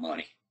running out of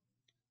money?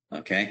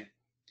 Okay.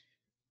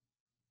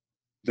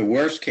 The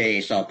worst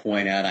case, I'll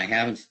point out, I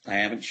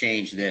haven't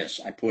changed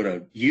this. I put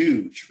a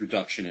huge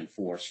reduction in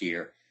force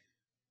here.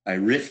 I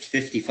riffed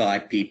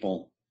 55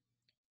 people,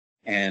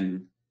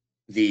 and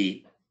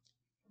the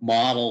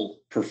model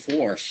per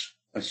force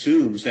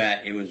assumes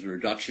that it was a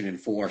reduction in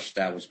force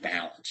that was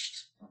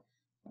balanced.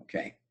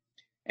 Okay.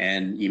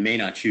 And you may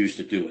not choose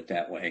to do it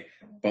that way.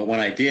 But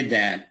when I did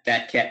that,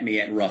 that kept me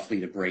at roughly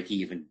the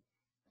break-even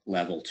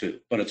level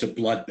too. But it's a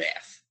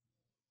bloodbath.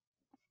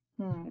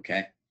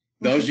 Okay.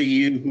 Those of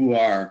you who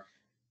are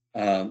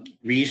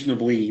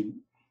reasonably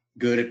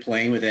good at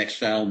playing with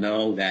Excel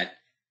know that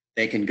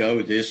they can go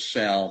to this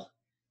cell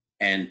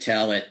and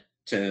tell it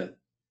to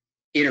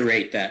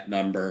iterate that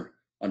number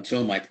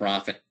until my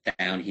profit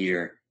down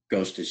here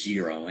goes to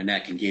 0. And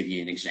that can give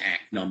you an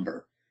exact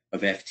number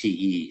of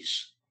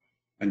FTEs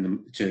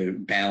and to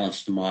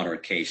balance the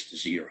moderate case to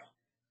 0.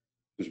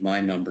 Because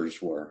my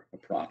numbers were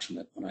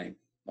approximate when I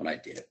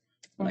did it,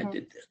 when I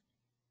did this.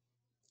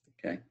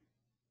 Okay.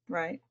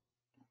 Right.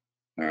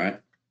 All right.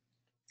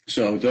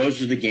 So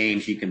those are the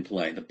games you can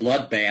play. The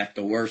bloodbath,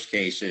 the worst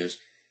case is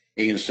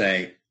you can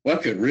say,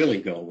 what could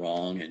really go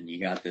wrong? And you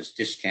got this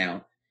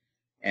discount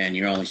and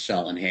you're only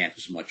selling half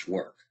as much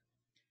work.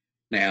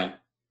 Now,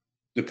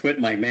 to put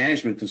my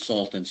management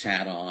consultant's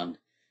hat on,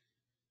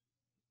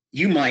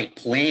 you might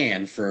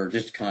plan for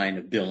this kind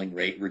of billing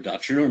rate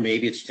reduction, or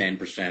maybe it's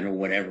 10% or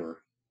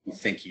whatever you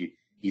think you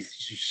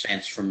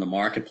sense from the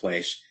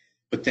marketplace.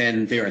 But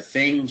then there are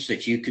things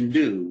that you can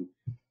do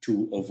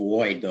to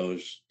avoid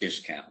those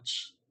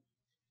discounts.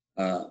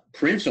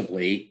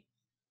 Principally,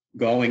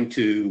 going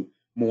to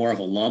more of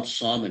a lump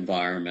sum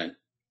environment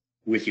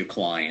with your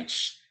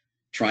clients,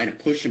 trying to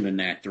push them in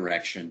that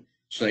direction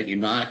so that you're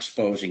not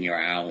exposing your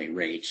hourly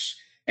rates,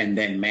 and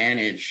then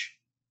manage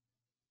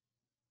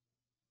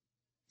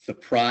the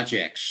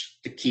projects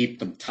to keep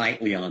them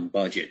tightly on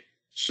budget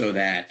so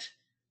that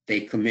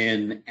they come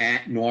in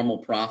at normal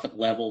profit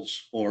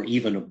levels or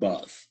even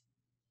above.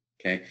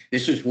 Okay,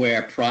 this is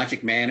where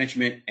project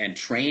management and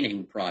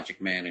training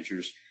project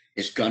managers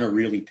is going to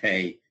really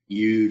pay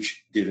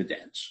huge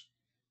dividends.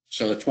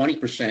 So the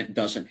 20%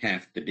 doesn't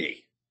have to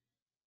be.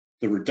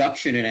 The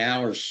reduction in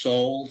hours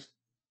sold,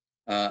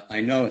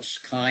 I know it's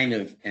kind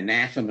of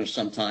anathema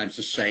sometimes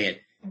to say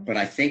it, but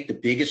I think the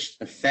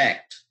biggest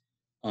effect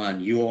on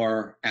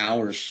your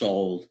hours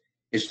sold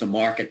is the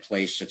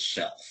marketplace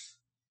itself.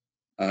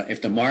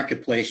 If the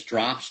marketplace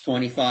drops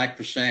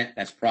 25%,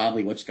 that's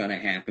probably what's going to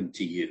happen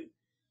to you.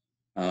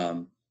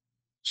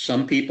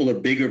 Some people are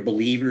bigger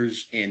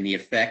believers in the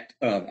effect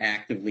of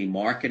actively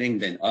marketing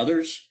than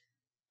others.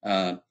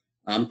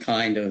 I'm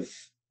kind of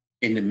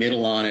in the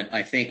middle on it.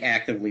 I think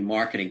actively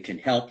marketing can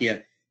help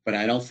you, but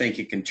I don't think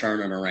it can turn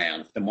it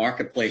around. If the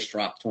marketplace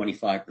dropped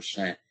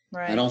 25%,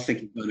 I don't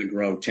think it's going to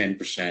grow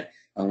 10%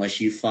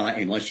 unless you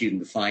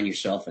can find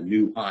yourself a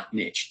new hot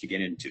niche to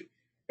get into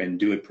and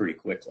do it pretty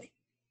quickly.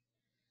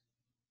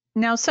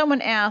 Now,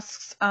 someone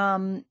asks,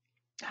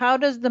 how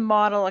does the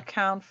model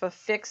account for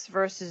fixed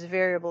versus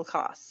variable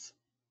costs?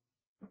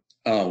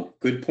 Oh,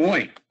 good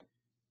point.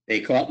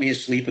 They caught me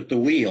asleep at the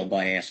wheel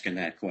by asking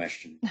that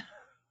question.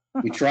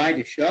 We tried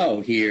to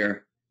show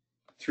here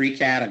 3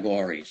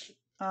 categories.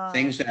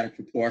 Things that are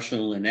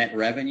proportional to net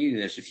revenue,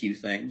 there's a few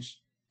things.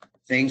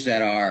 Things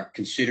that are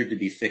considered to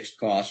be fixed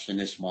costs in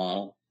this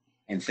model,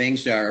 and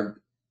things that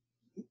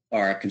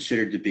are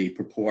considered to be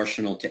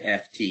proportional to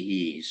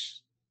FTEs.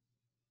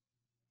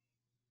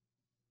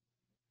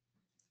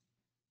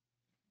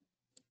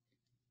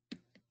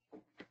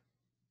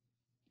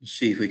 Let's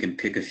see if we can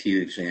pick a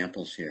few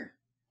examples here.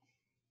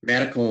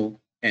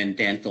 Medical and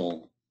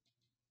dental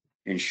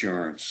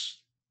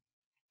insurance.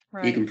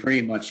 Right. You can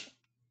pretty much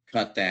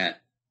cut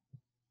that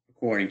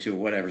according to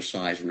whatever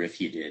size riff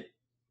you did.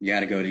 You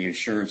got to go to the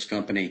insurance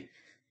company.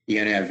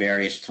 You're going to have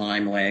various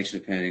time lags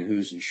depending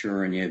who's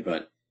insuring you,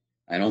 but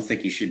I don't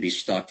think you should be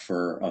stuck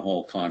for a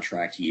whole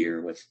contract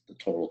year with the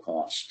total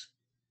cost.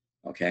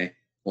 Okay?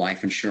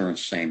 Life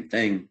insurance, same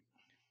thing.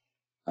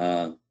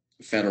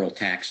 Federal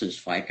taxes,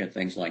 FICA,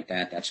 things like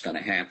that, that's going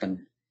to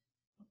happen.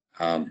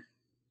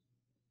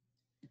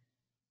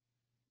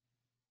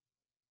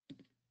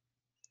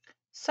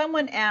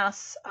 Someone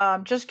asks,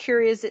 just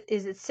curious,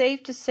 is it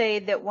safe to say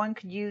that one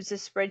could use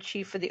this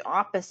spreadsheet for the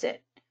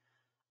opposite?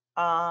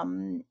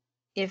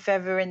 If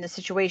ever in the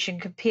situation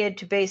compared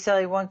to base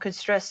salary, one could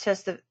stress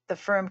test the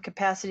firm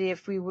capacity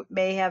if we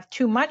may have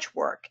too much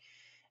work,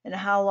 and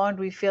how long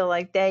do we feel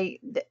like that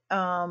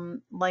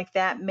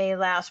may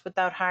last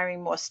without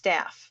hiring more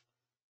staff?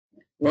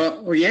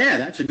 Well, yeah,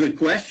 that's a good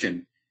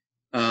question.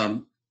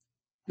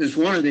 The is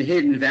one of the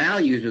hidden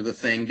values of the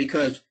thing,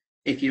 because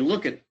if you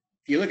look at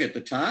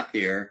the top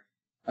here,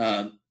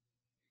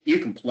 you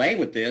can play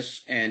with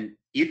this, and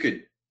you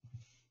could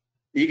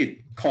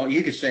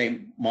say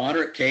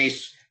moderate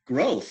case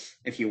growth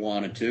if you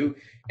wanted to,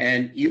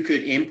 and you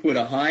could input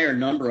a higher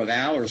number of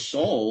hours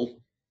sold,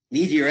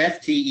 leave your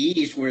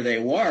FTEs where they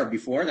were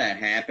before that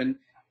happened,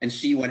 and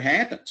see what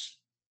happens.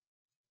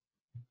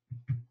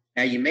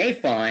 Now, you may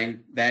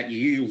find that your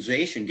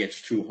utilization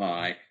gets too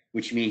high,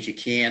 which means you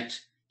can't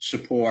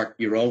support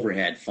your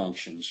overhead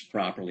functions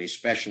properly,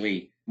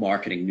 especially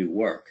marketing new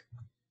work.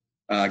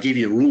 I'll give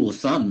you a rule of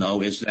thumb,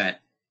 though, is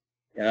that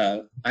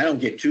I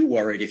don't get too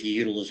worried if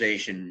your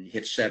utilization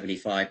hits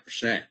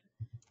 75%.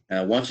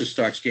 Once it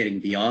starts getting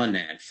beyond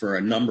that, for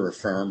a number of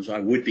firms, I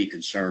would be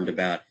concerned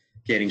about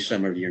getting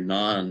some of your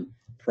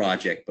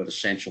non-project but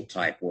essential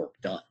type work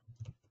done.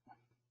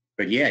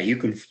 But yeah, you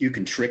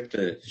can trick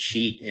the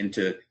sheet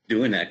into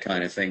doing that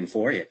kind of thing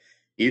for you.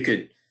 You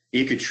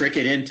could trick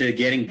it into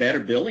getting better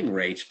billing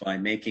rates by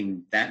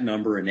making that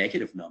number a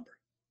negative number.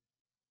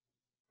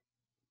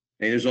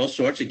 And there's all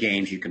sorts of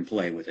games you can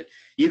play with it.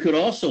 You could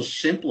also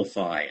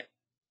simplify it.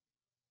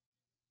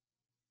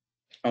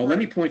 Oh, let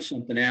me point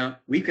something out.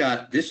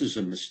 This is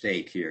a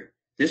mistake here.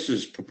 This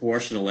is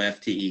proportional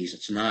FTEs.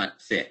 It's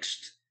not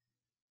fixed.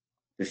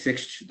 The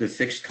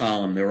fixed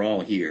column, they're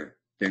all here.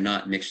 They're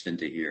not mixed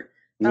into here.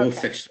 We'll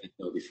fix it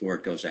though before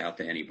it goes out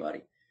to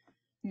anybody.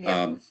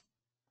 Yeah.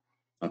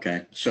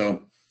 Okay,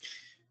 so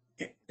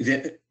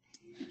your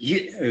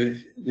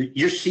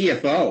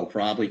CFO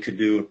probably could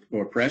do,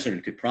 or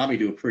president could probably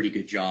do a pretty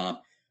good job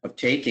of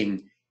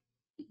taking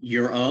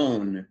your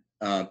own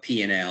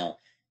P&L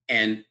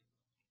and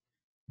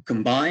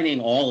combining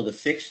all of the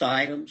fixed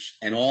items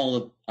and all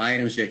the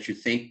items that you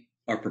think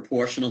are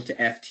proportional to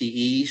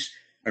FTEs,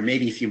 or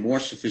maybe if you're more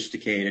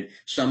sophisticated,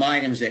 some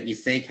items that you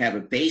think have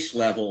a base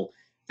level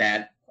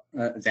that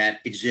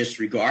exists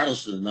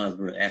regardless of the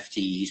number of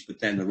FTEs, but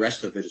then the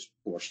rest of it is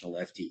proportional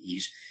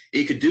FTEs.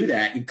 You could do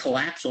that. You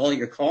collapse all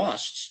your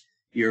costs,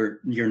 your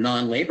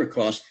non-labor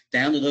costs,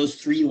 down to those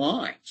 3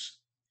 lines,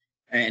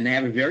 and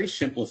have a very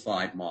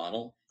simplified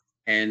model,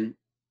 and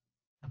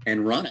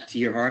run it to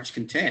your heart's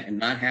content, and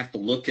not have to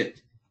look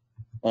at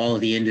all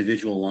of the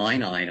individual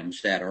line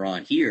items that are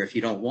on here if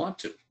you don't want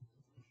to.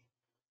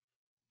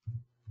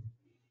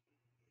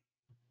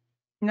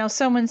 Now,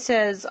 someone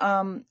says,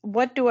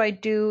 what do I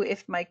do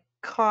if my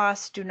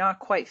costs do not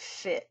quite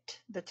fit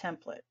the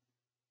template?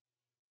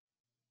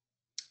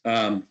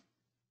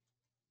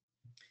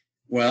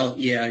 Well,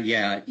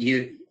 yeah.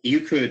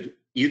 You could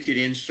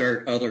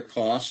insert other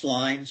cost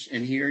lines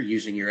in here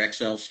using your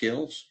Excel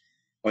skills.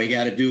 All you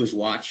got to do is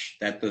watch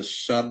that the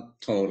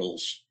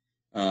subtotals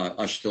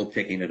are still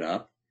picking it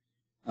up.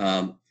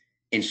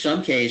 In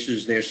some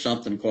cases, there's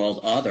something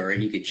called other,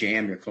 and you could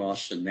jam your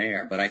costs in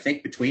there. But I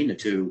think between the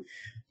two,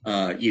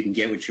 you can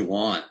get what you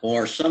want.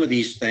 Or some of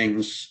these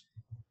things,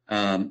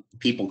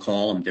 people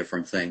call them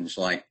different things.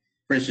 Like,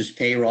 for instance,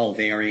 payroll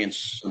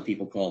variance, some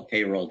people call it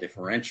payroll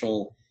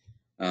differential.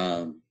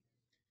 You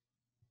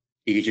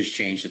could just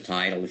change the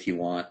title if you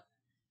want.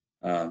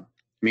 I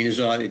mean,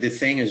 the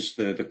thing is,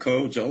 the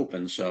code's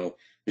open, so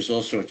there's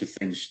all sorts of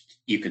things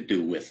you could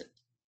do with it.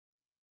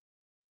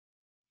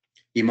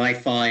 You might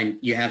find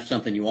you have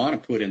something you want to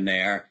put in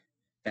there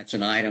that's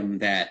an item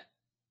that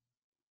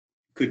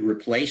could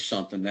replace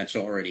something that's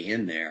already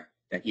in there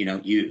that you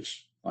don't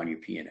use on your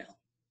P&L.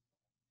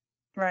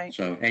 Right.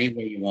 So any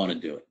way you want to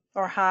do it.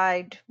 Or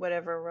hide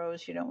whatever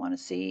rows you don't want to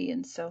see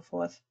and so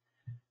forth.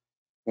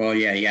 Well,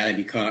 yeah, you got to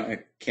be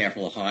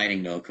careful of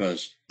hiding, though,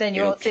 because then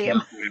you won't see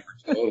them. Whatever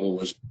total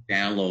was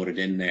downloaded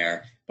in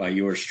there by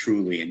yours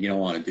truly, and you don't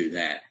want to do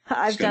that.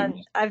 I've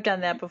done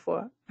that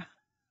before.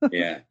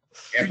 Yeah,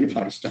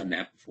 everybody's done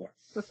that before.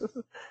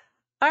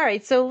 All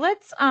right, so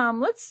let's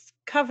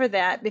cover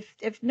that.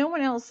 If no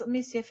one else, let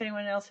me see if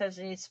anyone else has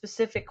any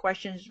specific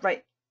questions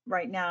right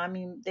now. I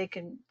mean, they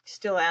can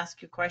still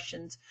ask you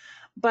questions,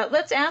 but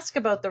let's ask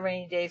about the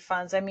rainy day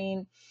funds. I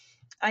mean,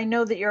 I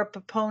know that you're a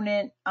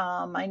proponent.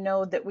 I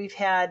know that we've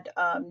had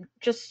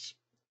just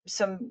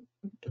some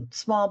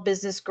small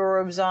business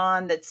gurus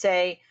on that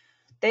say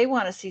they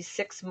want to see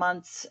 6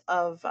 months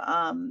of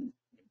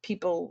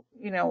people,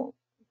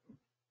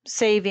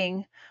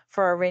 saving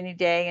for a rainy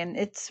day, and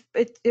it's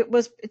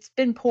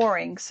been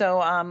pouring,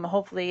 so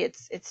hopefully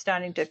it's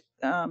starting to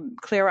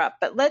clear up.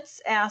 But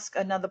let's ask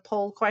another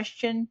poll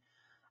question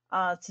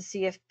to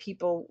see if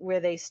people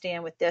where they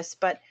stand with this.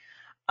 But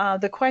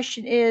the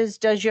question is,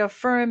 does your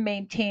firm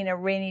maintain a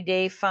rainy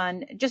day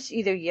fund? Just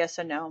either yes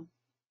or no,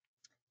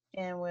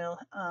 and we'll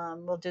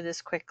do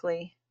this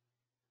quickly.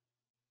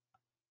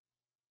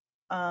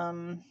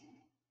 And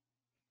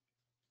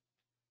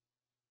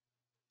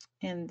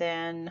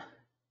then,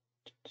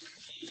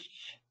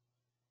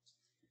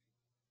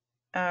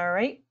 all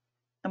right,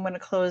 I'm going to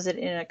close it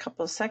in a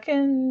couple of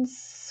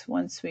seconds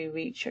once we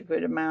reach a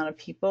good amount of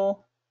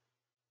people.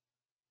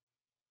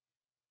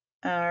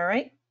 All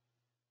right.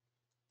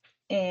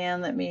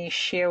 And let me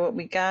share what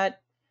we got.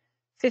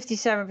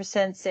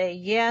 57% say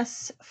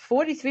yes,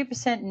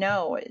 43%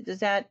 no. Does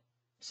that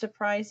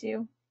surprise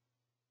you?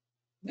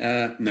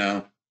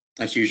 No,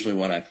 that's usually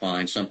what I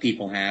find. Some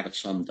people have it,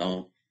 some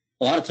don't.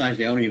 A lot of times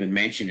they don't even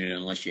mention it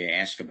unless you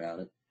ask about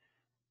it.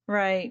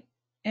 Right.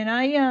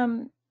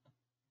 And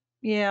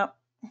yeah,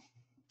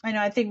 I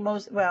know. I think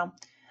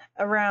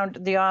around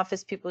the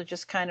office, people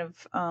just kind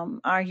of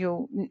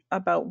argue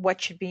about what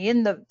should be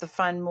in the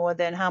fund more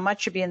than how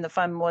much should be in the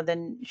fund more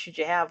than should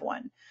you have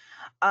one.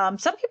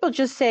 Some people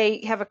just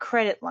say have a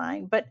credit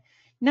line, but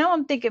now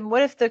I'm thinking,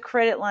 what if the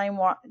credit line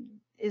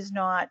is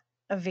not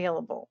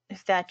available?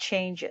 If that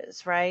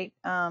changes, right?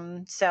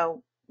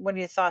 So what are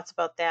your thoughts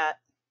about that?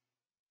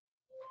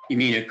 You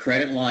mean a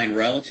credit line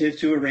relative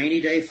to a rainy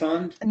day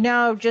fund?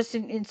 No, just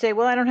in say,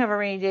 well, I don't have a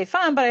rainy day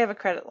fund, but I have a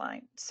credit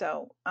line.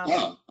 So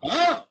Oh,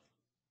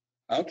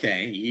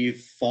 okay.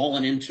 You've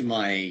fallen into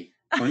my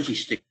punji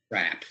stick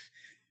trap.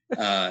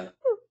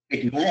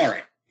 Ignore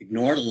it.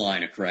 Ignore the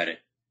line of credit.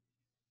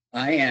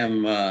 I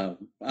am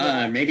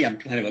maybe I'm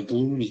kind of a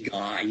gloomy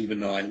guy, even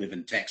though I live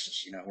in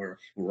Texas. You know,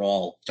 we're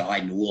all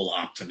dyed-in-the-wool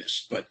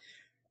optimists, but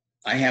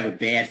I have a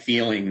bad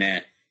feeling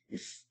that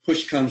if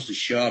push comes to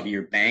shove,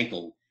 your bank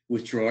will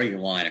withdraw your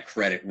line of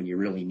credit when you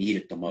really need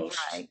it the most.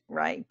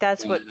 Right.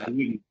 That's what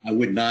I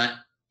would not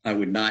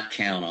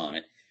count on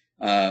it.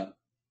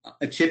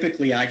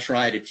 Typically, I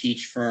try to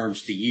teach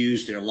firms to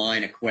use their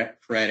line of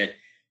credit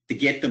to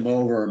get them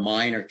over a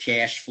minor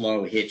cash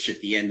flow hitch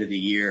at the end of the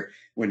year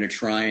when they're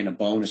trying to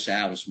bonus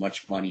out as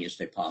much money as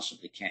they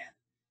possibly can.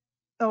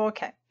 Oh,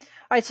 okay. All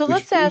right. So Which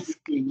let's ask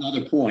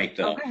another point,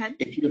 though. Go ahead.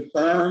 If your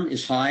firm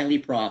is highly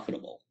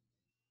profitable,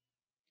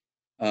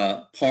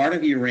 part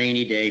of your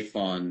rainy day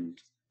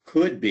fund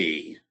could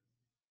be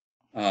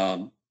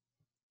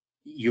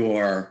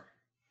your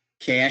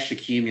cash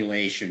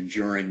accumulation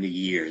during the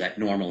year that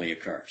normally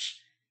occurs.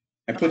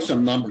 I put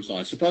some numbers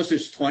on. Suppose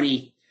there's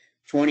 20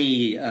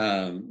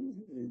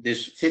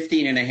 this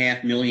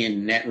 15.5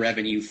 million net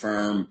revenue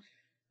firm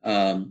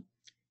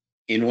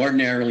in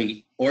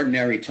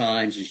ordinary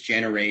times is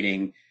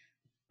generating,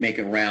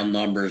 making round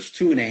numbers,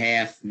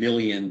 2.5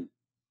 million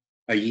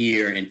a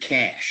year in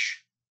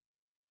cash.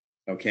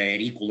 Okay,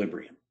 at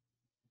equilibrium.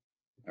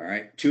 All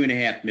right,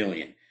 2.5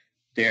 million.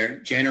 They're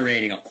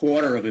generating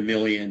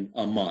 $250,000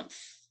 a month.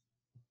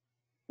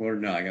 Or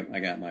no, I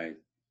got my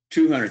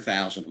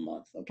 200,000 a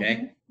month. Okay.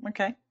 Mm-hmm.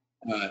 Okay.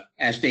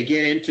 As they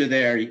get into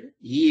their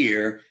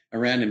year,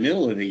 around the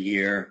middle of the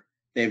year,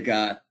 they've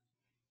got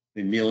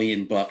 $1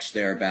 million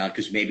thereabout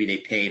because maybe they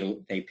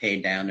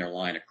paid down their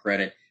line of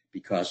credit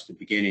because at the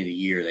beginning of the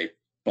year they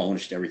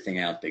bonused everything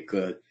out they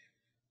could.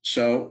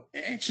 So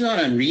it's not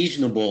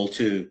unreasonable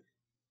to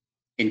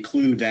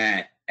include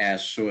that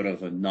as sort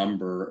of a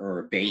number or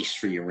a base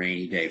for your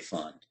rainy day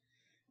fund.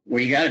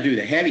 Where you got to do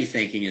the heavy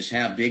thinking is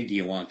how big do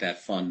you want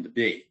that fund to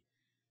be?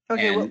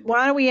 Okay. Well,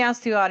 why don't we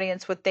ask the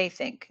audience what they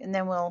think, and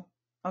then we'll.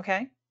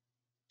 Okay.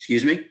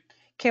 Excuse me?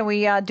 Can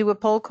we do a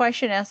poll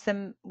question? Ask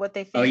them what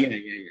they think. Oh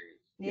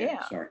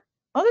yeah. Sorry.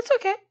 Oh, that's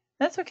okay.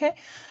 That's okay.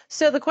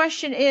 So the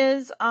question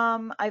is,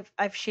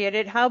 I've shared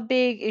it. How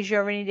big is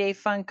your rainy day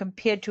fund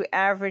compared to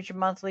average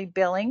monthly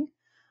billing?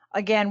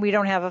 Again, we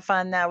don't have a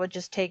fund that would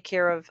just take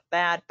care of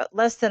that, but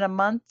less than a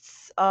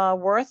month's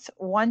worth,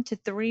 1 to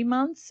 3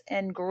 months,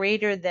 and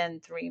greater than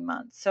 3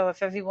 months. So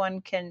if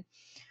everyone can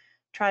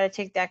try to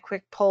take that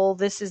quick poll,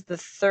 this is the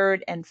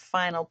third and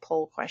final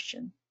poll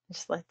question.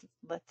 Just let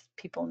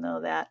people know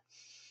that.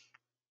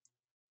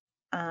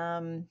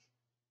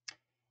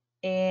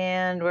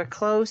 And we're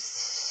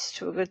close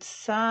to a good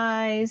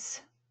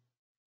size.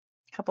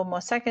 A couple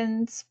more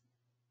seconds,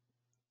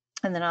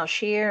 and then I'll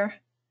share.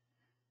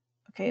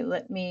 Okay,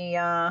 let me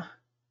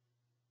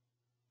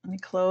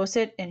close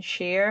it and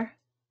share.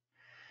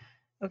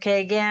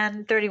 Okay,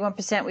 again,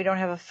 31% we don't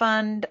have a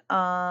fund.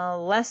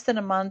 Less than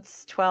a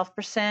month,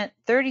 12%.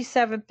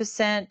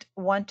 37%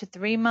 1 to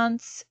 3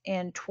 months,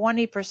 and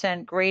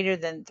 20% greater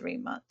than 3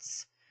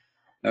 months.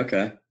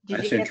 Okay,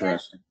 that's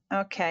interesting.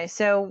 That? Okay,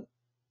 so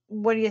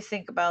what do you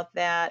think about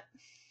that?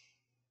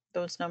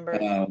 Those numbers?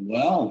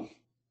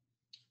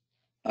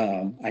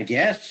 I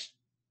guess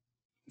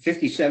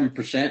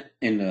 57%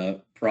 in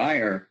the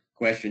prior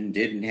question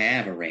didn't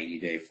have a rainy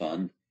day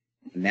fund.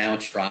 And now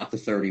it's dropped to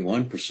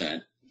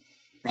 31%,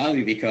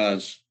 probably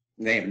because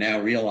they have now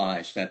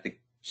realized that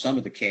some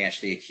of the cash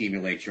they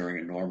accumulate during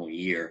a normal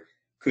year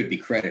could be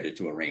credited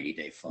to a rainy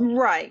day fund.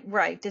 Right.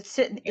 It's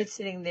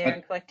sitting there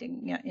and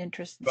collecting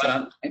interest.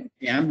 But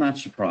I'm not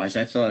surprised.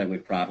 I thought it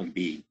would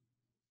probably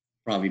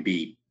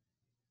be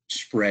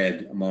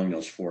spread among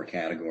those four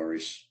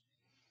categories.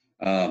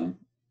 The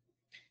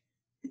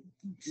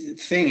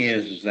thing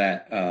is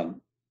that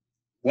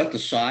what the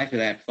size of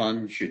that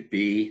fund should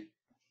be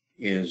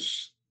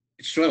is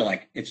it's sort of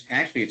like it's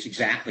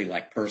exactly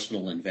like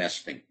personal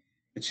investing.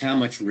 It's how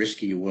much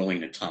risk are you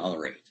willing to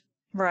tolerate.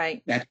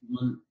 Right. That's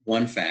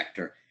one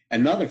factor.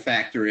 Another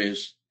factor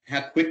is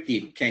how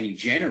quickly can you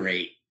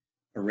generate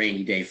a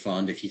rainy day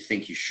fund if you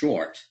think you're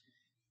short.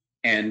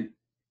 And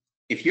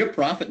if your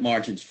profit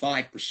margin's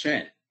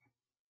 5%,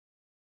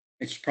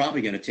 it's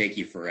probably going to take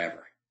you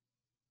forever.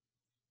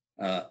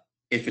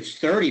 If it's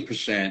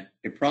 30%,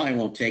 it probably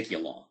won't take you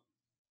long.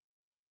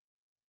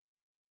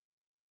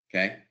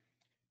 Okay.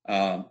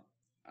 Um,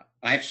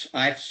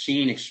 I've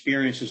seen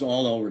experiences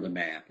all over the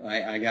map.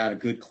 I got a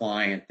good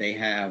client. They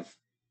have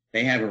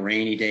a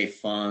rainy day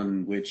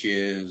fund, which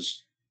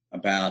is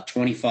about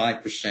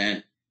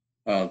 25%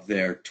 of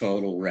their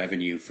total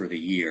revenue for the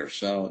year.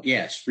 So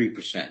yeah, it's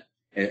 3%.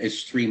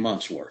 It's 3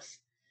 months worth.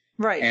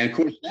 Right. And of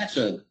course,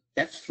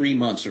 that's 3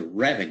 months of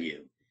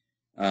revenue.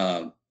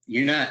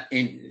 You're not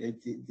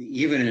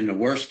even in the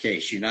worst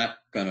case, you're not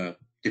going to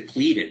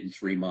deplete it in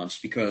 3 months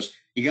because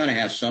you're going to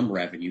have some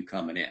revenue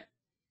coming in.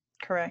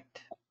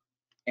 Correct.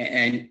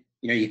 And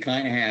you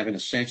kind of have, in a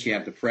sense, you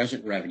have the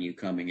present revenue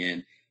coming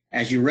in.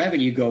 As your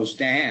revenue goes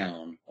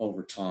down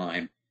over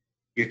time,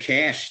 your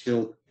cash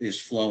still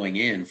is flowing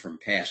in from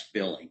past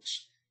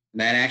billings. And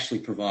that actually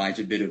provides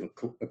a bit of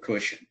a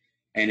cushion.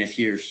 And if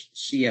your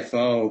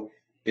CFO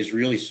is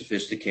really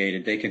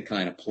sophisticated, they can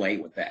kind of play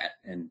with that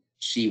and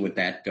see what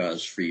that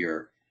does for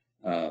your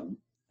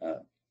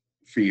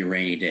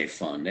rainy day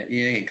fund.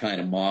 You can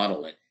kind of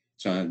model it.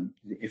 So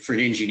for an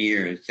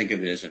engineer, think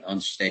of it as an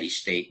unsteady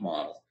state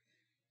model.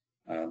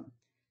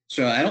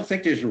 So I don't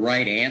think there's a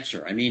right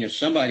answer. I mean, if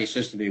somebody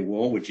says to me,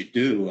 well, what would you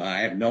do? I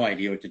have no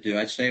idea what to do.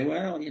 I'd say,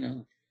 well,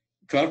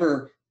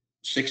 cover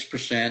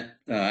 6%.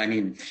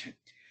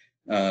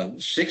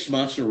 6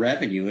 months of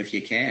revenue if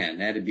you can.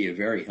 That'd be a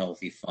very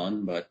healthy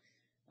fund, but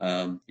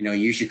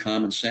use your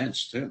common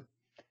sense too.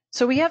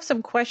 So we have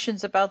some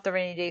questions about the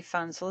rainy day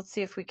fund. So let's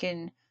see if we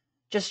can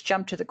just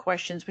jump to the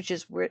questions, which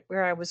is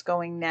where I was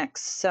going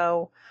next.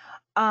 So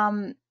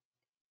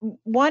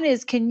one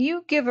is, can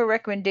you give a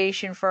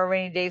recommendation for a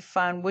rainy day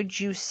fund? Would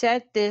you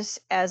set this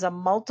as a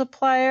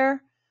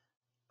multiplier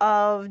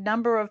of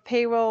number of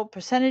payroll,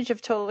 percentage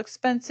of total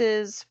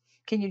expenses?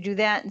 Can you do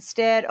that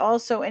instead?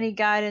 Also, any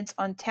guidance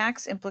on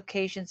tax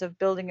implications of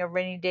building a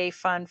rainy day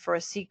fund for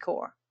a C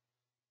Corp?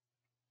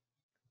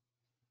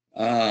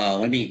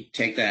 Let me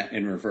take that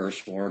in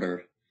reverse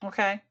order.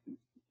 Okay.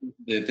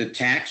 The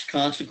tax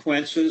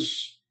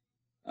consequences,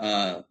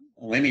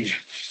 let me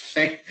just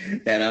say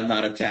that I'm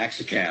not a tax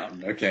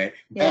accountant, okay?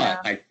 Yeah.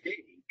 But I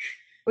think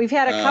we've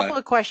had a couple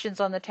of questions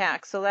on the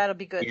tax, so that'll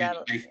be good. Yeah,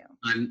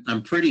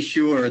 I'm pretty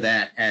sure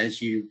that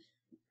as you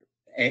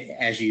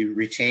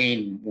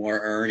retain more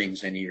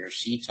earnings in your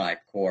C-type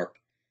corp,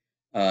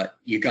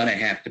 you're going to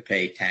have to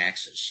pay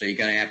taxes. So you're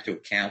going to have to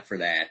account for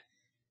that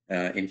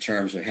in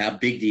terms of how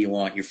big do you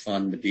want your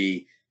fund to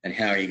be and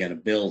how are you going to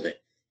build it.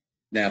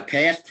 Now,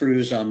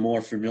 pass-throughs, I'm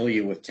more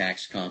familiar with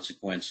tax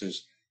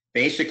consequences.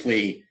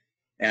 Basically,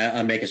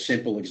 I'll make a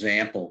simple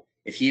example.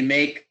 If you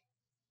made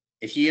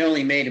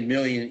 $1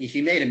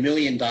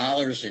 million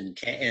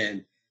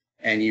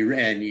and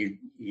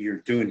you're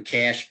doing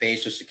cash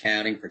basis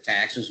accounting for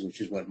taxes,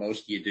 which is what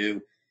most of you do,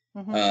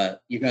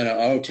 you're going to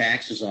owe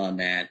taxes on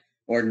that.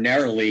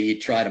 Ordinarily, you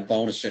try to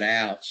bonus it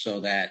out so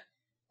that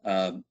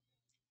the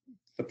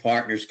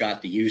partners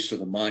got the use of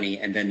the money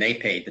and then they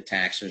paid the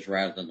taxes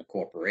rather than the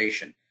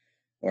corporation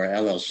or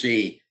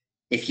LLC.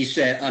 If you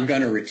said, I'm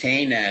going to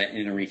retain that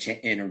in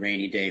a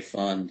rainy day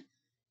fund,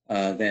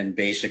 then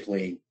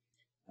basically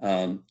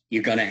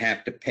you're going to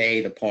have to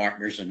pay the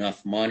partners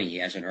enough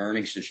money as an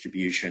earnings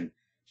distribution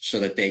so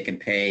that they can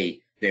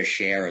pay their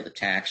share of the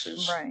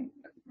taxes right.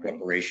 the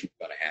corporation is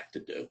going to have to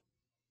do.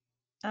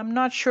 I'm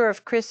not sure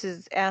if Chris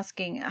is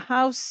asking,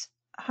 how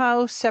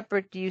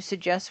separate do you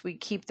suggest we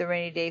keep the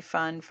rainy day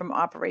fund from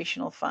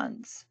operational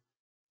funds?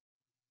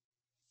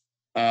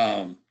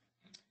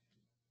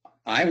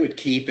 I would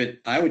keep it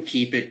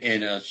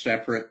in a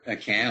separate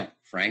account,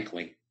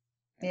 frankly.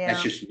 Yeah.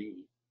 That's just me.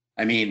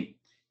 I mean,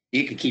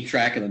 you can keep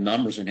track of the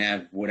numbers and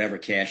have whatever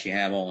cash you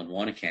have all in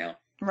one account.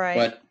 Right.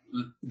 But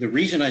the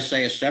reason I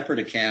say a separate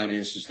account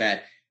is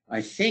that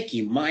I think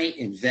you might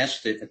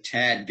invest it a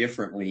tad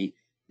differently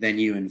than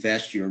you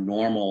invest your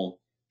normal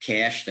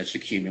cash that's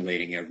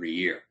accumulating every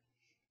year.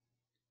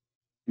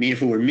 I mean,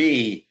 if it were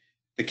me,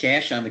 the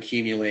cash I'm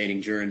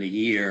accumulating during the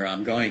year,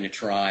 I'm going to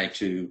try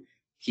to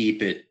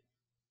keep it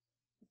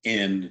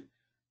in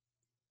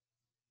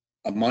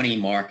a money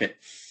market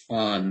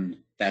fund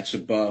that's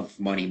above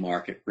money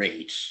market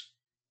rates.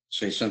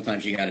 So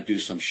sometimes you got to do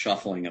some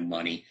shuffling of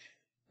money.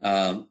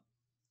 I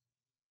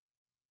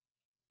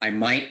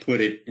might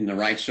put it in the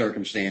right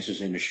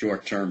circumstances in the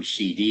short-term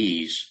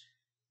CDs.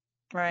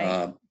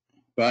 Right.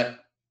 But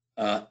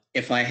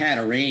if I had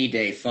a rainy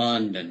day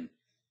fund and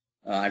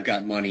I've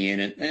got money in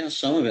it,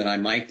 some of it I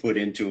might put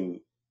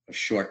into a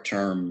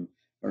short-term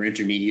or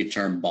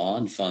intermediate-term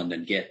bond fund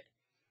and get,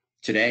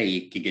 today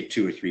you could get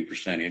 2 or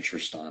 3%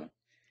 interest on it.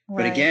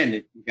 Right. But again,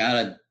 you got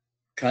to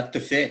cut to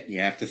fit.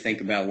 You have to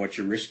think about what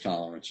your risk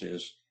tolerance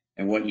is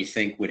and what you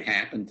think would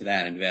happen to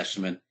that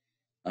investment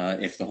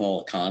if the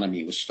whole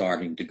economy was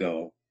starting to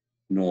go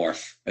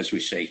north, as we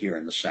say here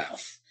in the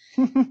South.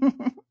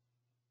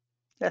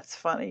 That's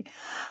funny.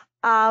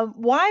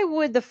 Why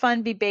would the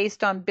fund be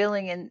based on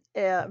billing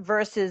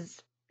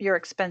versus your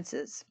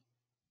expenses?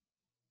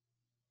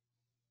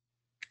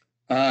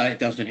 It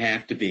doesn't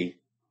have to be.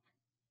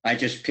 I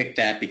just picked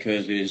that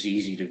because it is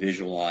easy to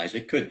visualize.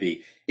 It could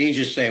be. You can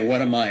just say, what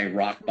am I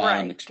rock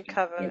bottom to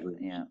cover,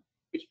 yeah.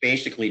 Which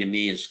basically to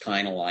me is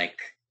kind of like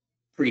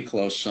pretty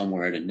close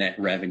somewhere to net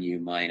revenue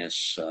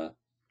minus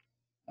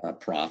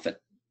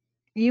profit.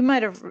 You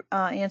might have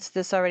answered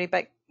this already,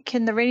 but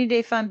can the rainy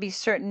day fund be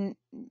certain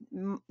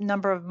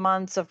number of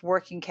months of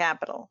working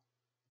capital?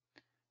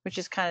 Which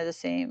is kind of the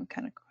same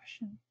kind of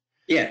question.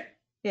 Yeah.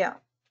 Yeah.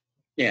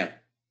 Yeah.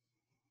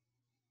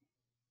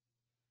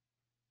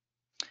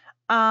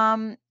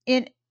 In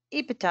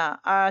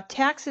EBITDA,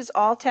 taxes,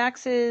 all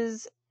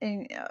taxes,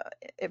 in,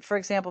 for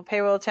example,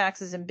 payroll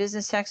taxes and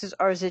business taxes,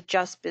 or is it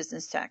just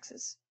business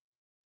taxes?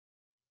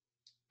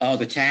 Oh,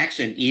 the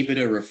tax in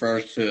EBITDA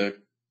refers to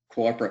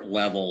corporate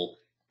level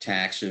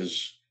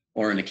taxes,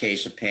 or in the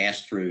case of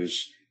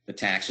pass-throughs, the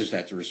taxes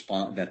that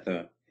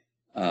the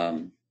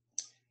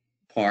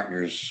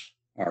partners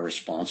are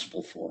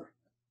responsible for.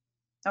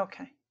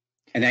 Okay.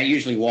 And that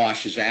usually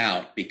washes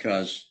out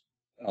because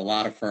a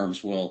lot of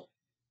firms they'll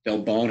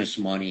bonus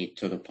money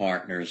to the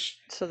partners,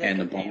 So and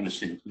the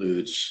bonus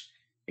includes,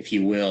 if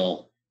you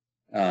will,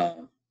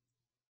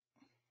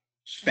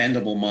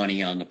 spendable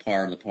money on the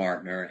part of the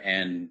partner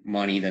and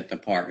money that the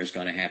partner is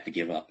going to have to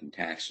give up in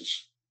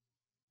taxes.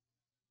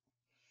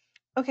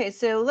 Okay,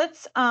 so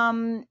let's,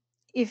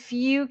 if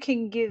you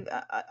can give,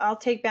 I'll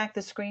take back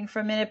the screen for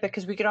a minute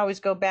because we could always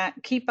go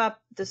back, keep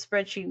up the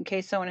spreadsheet in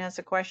case someone has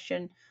a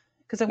question.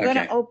 Because I'm going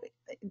to open,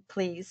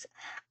 please,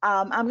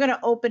 I'm going to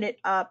open it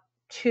up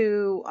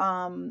to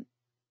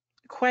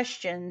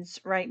questions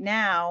right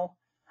now.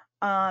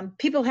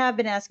 People have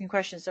been asking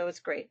questions, so it's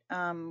great.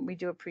 We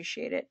do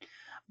appreciate it.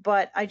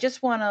 But I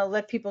just want to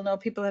let people know,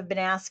 people have been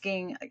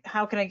asking,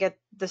 how can I get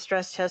the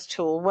stress test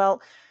tool?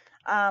 Well,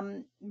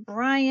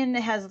 Brian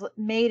has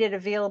made it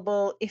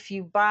available. If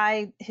you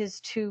buy his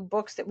 2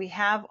 books that we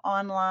have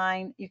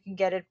online, you can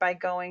get it by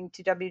going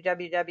to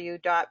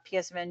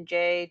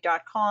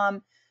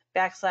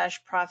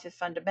www.psmnj.com/profit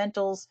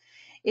fundamentals.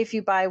 If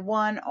you buy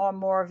 1 or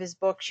more of his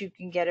books, you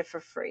can get it for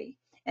free.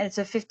 And it's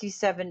a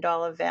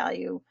 $57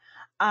 value.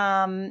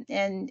 And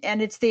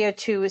it's there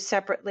too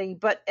separately.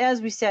 But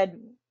as we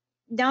said,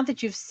 now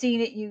that you've seen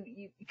it,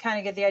 you kind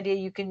of get the idea.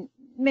 You can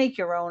make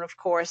your own, of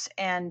course,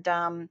 and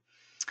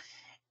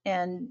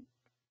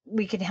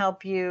we can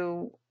help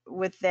you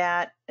with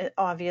that,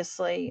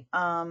 obviously.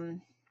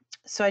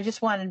 So I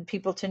just wanted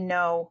people to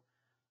know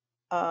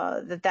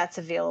that that's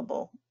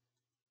available.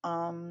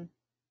 And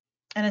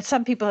then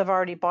some people have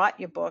already bought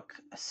your book,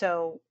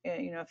 so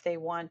if they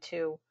want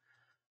to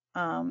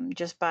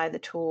just buy the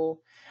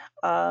tool.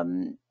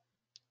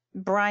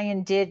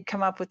 Brian did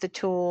come up with the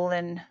tool,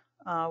 and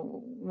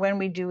when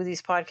we do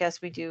these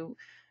podcasts, we do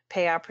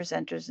pay our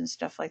presenters and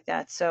stuff like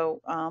that. So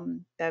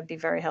that'd be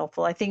very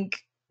helpful. I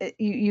think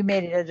you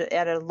made it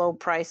at a low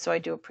price, so I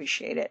do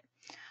appreciate it.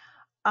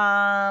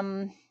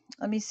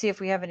 Let me see if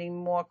we have any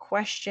more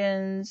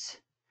questions.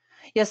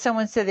 Yeah,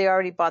 someone said they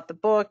already bought the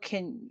book.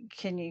 Can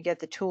you get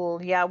the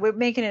tool? Yeah, we're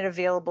making it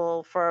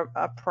available for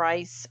a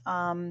price.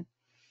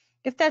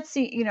 If that's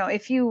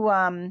if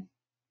you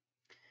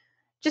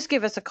just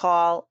give us a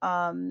call,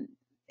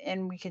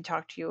 and we can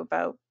talk to you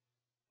about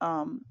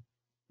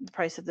the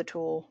price of the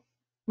tool.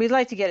 We'd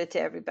like to get it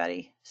to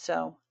everybody.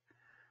 So,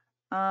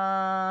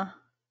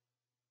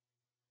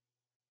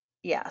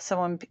 yeah,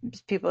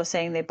 people are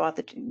saying they bought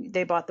the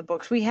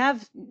books.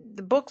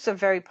 The books are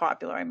very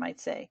popular, I might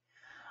say.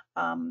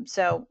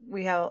 So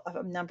we have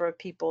a number of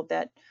people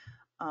that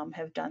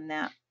have done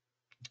that.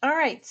 All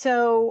right.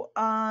 So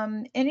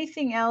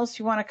anything else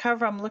you want to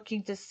cover? I'm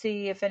looking to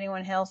see if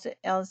anyone else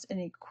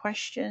any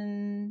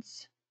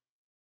questions.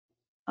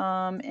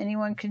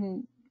 Anyone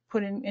can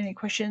put in any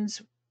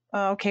questions.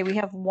 Okay, we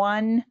have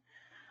one.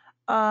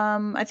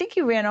 I think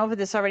you ran over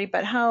this already,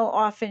 but how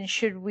often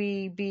should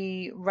we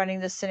be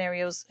running the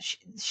scenarios?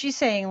 She's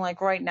saying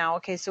like right now.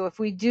 Okay, so if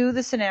we do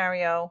the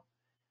scenario,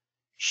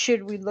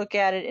 should we look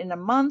at it in a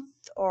month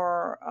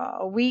or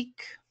a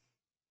week?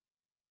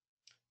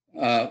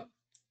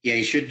 Yeah,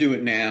 you should do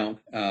it now.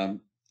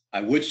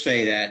 I would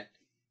say that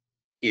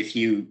if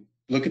you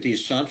look at the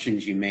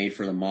assumptions you made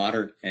for the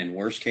moderate and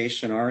worst case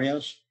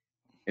scenarios,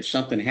 if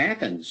something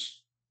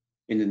happens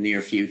in the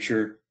near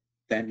future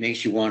that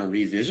makes you want to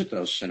revisit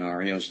those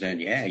scenarios,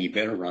 then yeah, you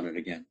better run it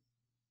again.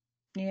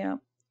 Yeah.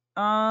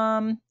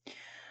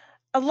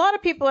 A lot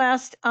of people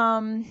asked,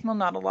 well,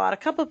 not a lot, a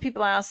couple of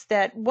people asked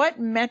that what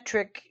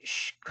metric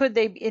could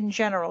they, in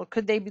general,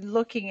 could they be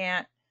looking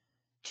at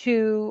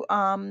to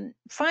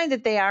find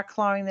that they are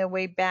clawing their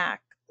way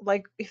back?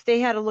 Like if they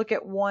had to look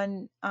at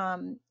one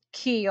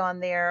key on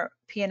their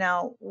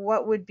P&L,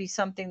 what would be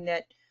something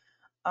that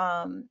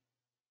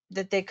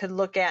that they could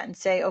look at and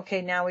say,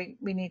 okay, now we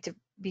need to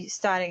be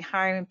starting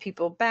hiring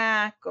people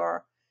back,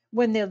 or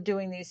when they're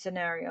doing these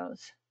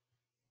scenarios?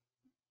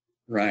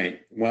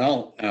 Right.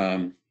 Well,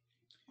 I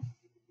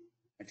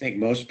think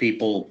most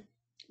people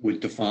would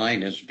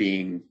define as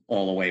being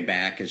all the way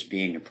back as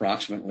being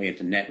approximately at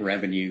the net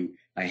revenue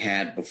I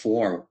had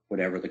before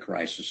whatever the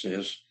crisis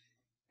is.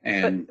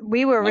 And but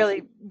we were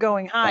really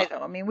going high,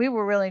 though. I mean, we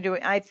were really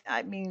doing, I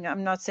mean,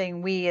 I'm not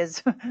saying we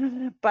as,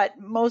 but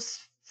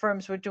most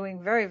firms were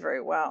doing very,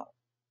 very well.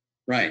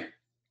 Right.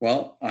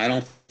 Well, I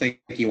don't think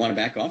you want to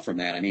back off from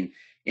that. I mean,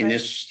 In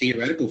this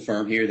theoretical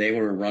firm here, they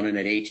were running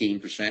at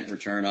 18%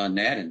 return on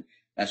net, and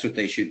that's what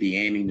they should be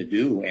aiming to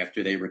do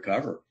after they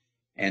recover.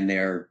 And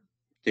their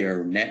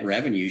net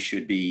revenue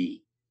should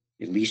be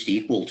at least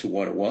equal to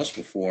what it was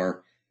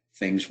before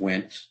things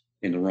went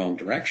in the wrong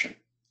direction.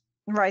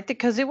 Right,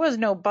 because there was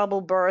no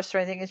bubble burst or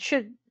anything. It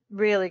should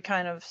really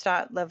kind of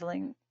start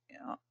leveling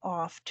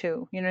off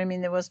too. You know what I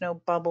mean? There was no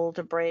bubble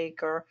to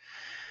break or,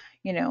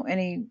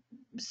 any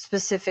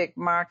specific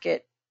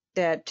market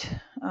that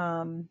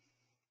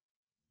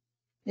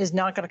is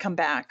not going to come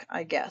back,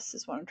 I guess,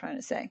 is what I'm trying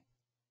to say.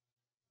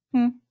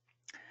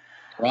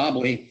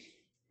 Probably.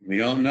 We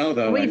don't know,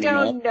 though. We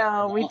don't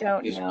know. We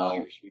just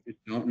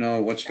don't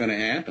know what's going to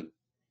happen.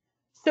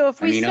 So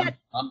if we set,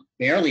 I'm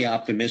fairly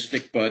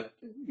optimistic, but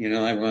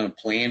I want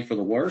to plan for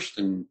the worst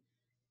and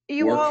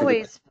you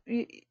always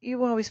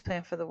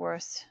plan for the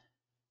worst.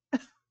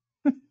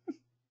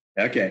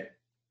 Okay.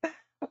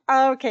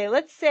 Okay,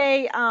 let's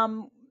say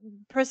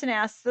person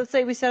asks, let's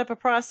say we set up a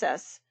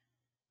process.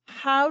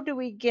 How do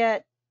we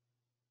get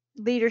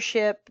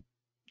leadership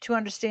to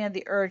understand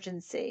the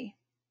urgency?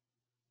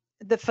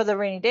 For the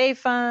rainy day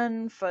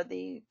fund, for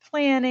the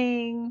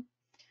planning,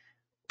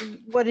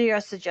 what are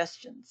your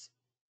suggestions?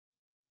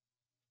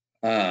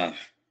 Wow.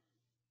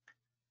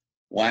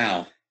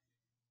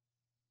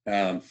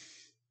 The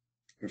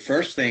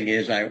first thing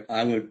is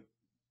I would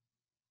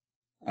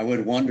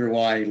wonder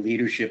why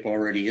leadership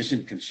already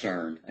isn't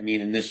concerned. I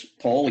mean, in this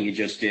poll you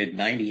just did,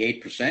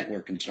 98%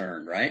 were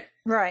concerned, right?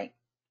 Right.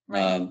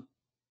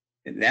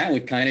 That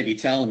would kind of be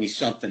telling me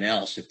something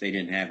else if they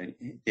didn't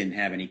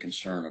have any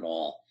concern at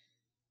all.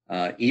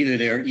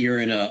 Either you're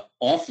in an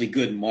awfully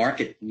good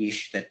market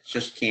niche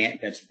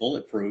that's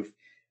bulletproof,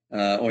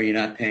 or you're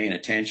not paying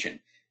attention.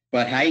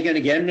 But how are you going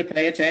to get them to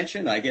pay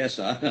attention? I guess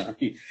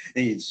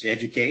it's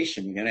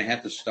education. You're going to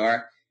have to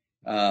start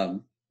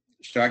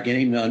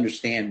getting them to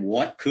understand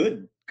what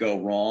could go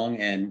wrong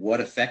and what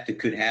effect it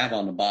could have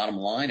on the bottom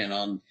line and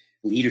on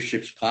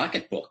leadership's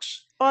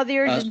pocketbooks. Or the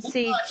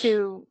urgency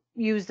to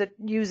use a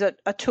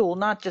tool,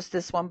 not just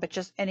this one, but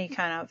just any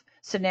kind of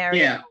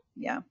scenario.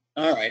 Yeah.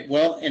 All right.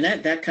 Well, and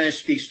that kind of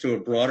speaks to a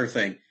broader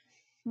thing.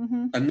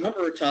 Mm-hmm. A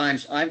number of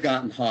times I've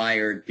gotten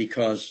hired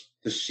because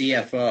the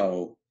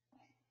CFO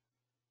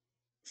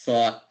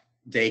thought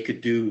they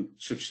could do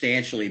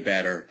substantially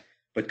better,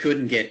 but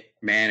couldn't get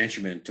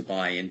management to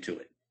buy into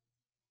it.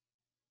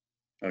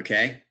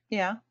 Okay?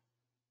 Yeah.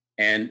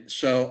 And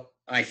so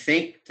I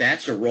think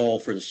that's a role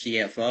for the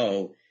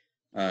CFO,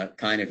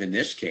 kind of in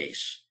this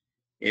case,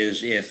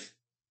 is if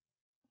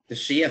the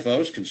CFO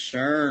is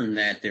concerned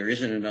that there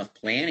isn't enough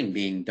planning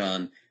being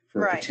done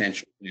for a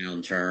potential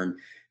downturn,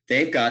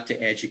 they've got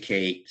to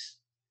educate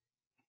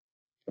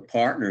the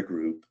partner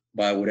group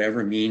by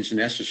whatever means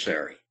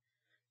necessary.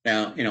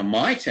 Now,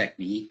 my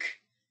technique,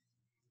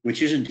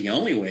 which isn't the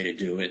only way to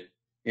do it,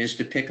 is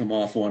to pick them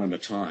off one at a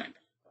time,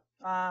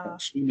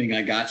 assuming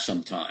I got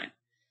some time.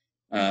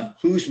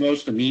 Who's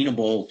most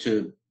amenable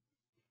to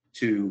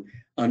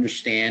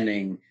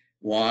understanding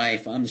why,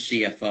 if I'm the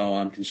CFO,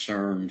 I'm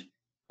concerned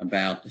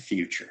about the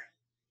future,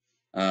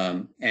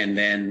 and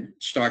then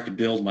start to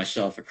build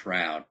myself a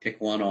crowd, pick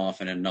one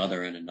off and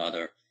another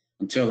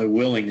until they're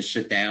willing to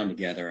sit down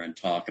together and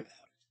talk about it.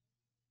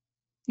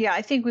 Yeah,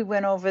 I think we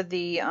went over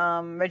the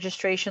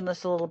registration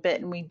list a little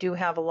bit, and we do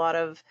have a lot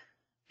of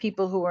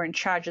people who are in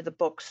charge of the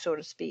books, so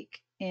to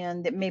speak,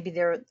 and that maybe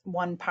they're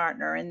one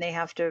partner and they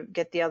have to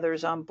get the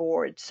others on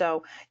board.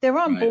 So they're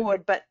on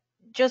board, but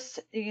just,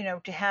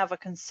 to have a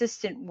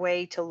consistent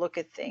way to look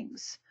at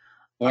things.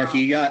 Or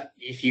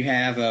if you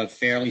have a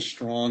fairly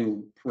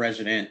strong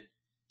president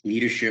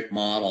leadership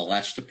model,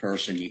 that's the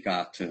person you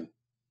got to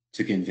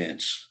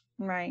convince.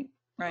 Right.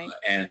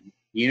 And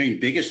your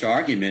biggest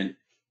argument,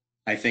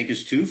 I think,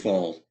 is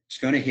twofold. It's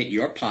going to hit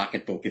your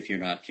pocketbook if you're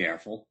not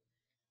careful.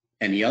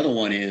 And the other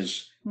one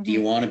is, do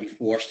you want to be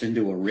forced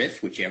into a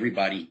riff which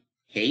everybody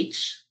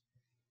hates?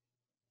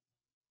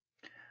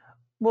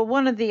 Well,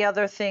 one of the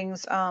other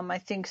things I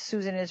think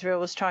Susan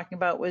Israel was talking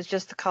about was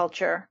just the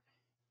culture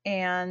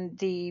and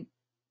the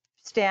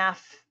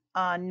staff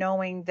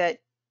knowing that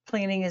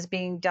planning is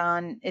being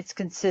done, it's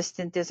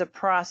consistent, there's a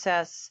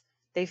process,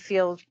 they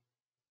feel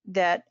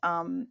that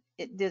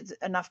there's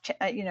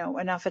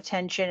enough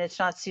attention, it's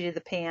not seat of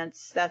the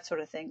pants, that sort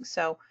of thing.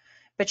 So,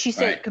 but she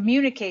said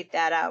communicate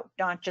that out,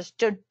 not just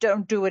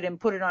don't do it and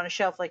put it on a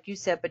shelf like you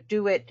said, but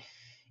do it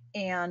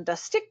and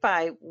stick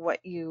by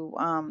what you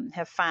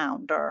have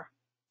found, or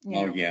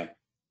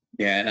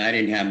yeah, and I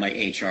didn't have my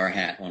HR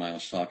hat when I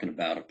was talking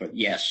about it, but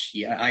yes,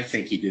 I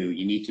think you do.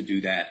 You need to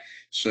do that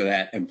so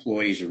that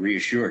employees are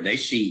reassured. They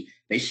see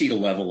the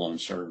level of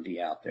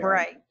uncertainty out there,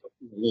 right?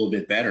 A little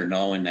bit better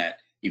knowing that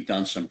you've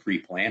done some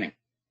pre-planning,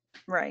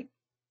 right?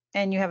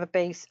 And you have a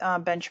base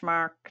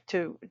benchmark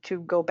to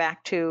go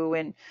back to,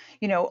 and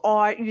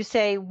or you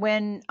say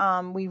when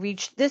we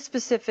reach this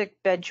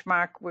specific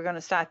benchmark, we're going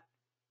to start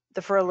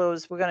the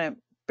furloughs, we're going to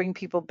bring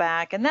people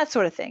back, and that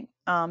sort of thing.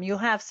 You'll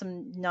have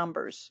some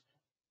numbers.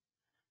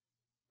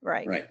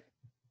 Right.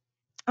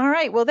 All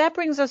right. Well, that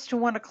brings us to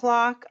 1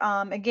 o'clock.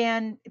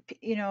 Again,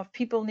 if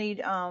people need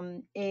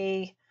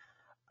a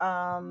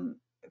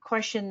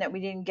question that we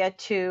didn't get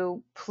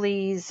to,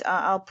 please,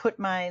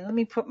 let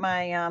me put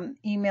my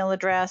email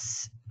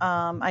address.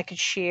 I could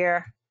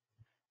share.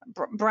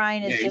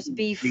 Brian is just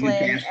B you Flynn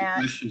can pass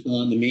the questions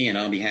on to me, and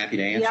I'll be happy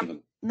to answer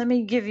them. Let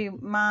me give you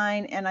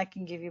mine, and I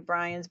can give you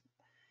Brian's.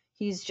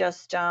 He's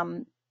just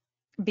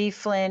B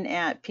Flynn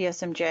at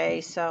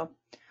PSMJ. So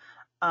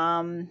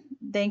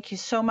thank you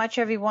so much,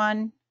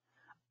 everyone,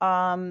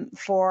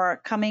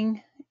 for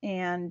coming,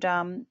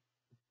 and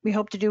we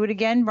hope to do it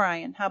again,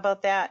 Brian. How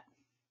about that?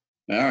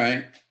 All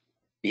right.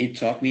 You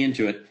talk me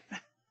into it.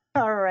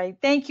 All right.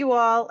 Thank you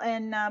all,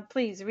 and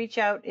please reach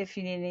out if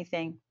you need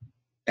anything.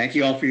 Thank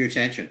you all for your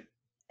attention.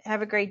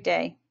 Have a great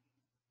day.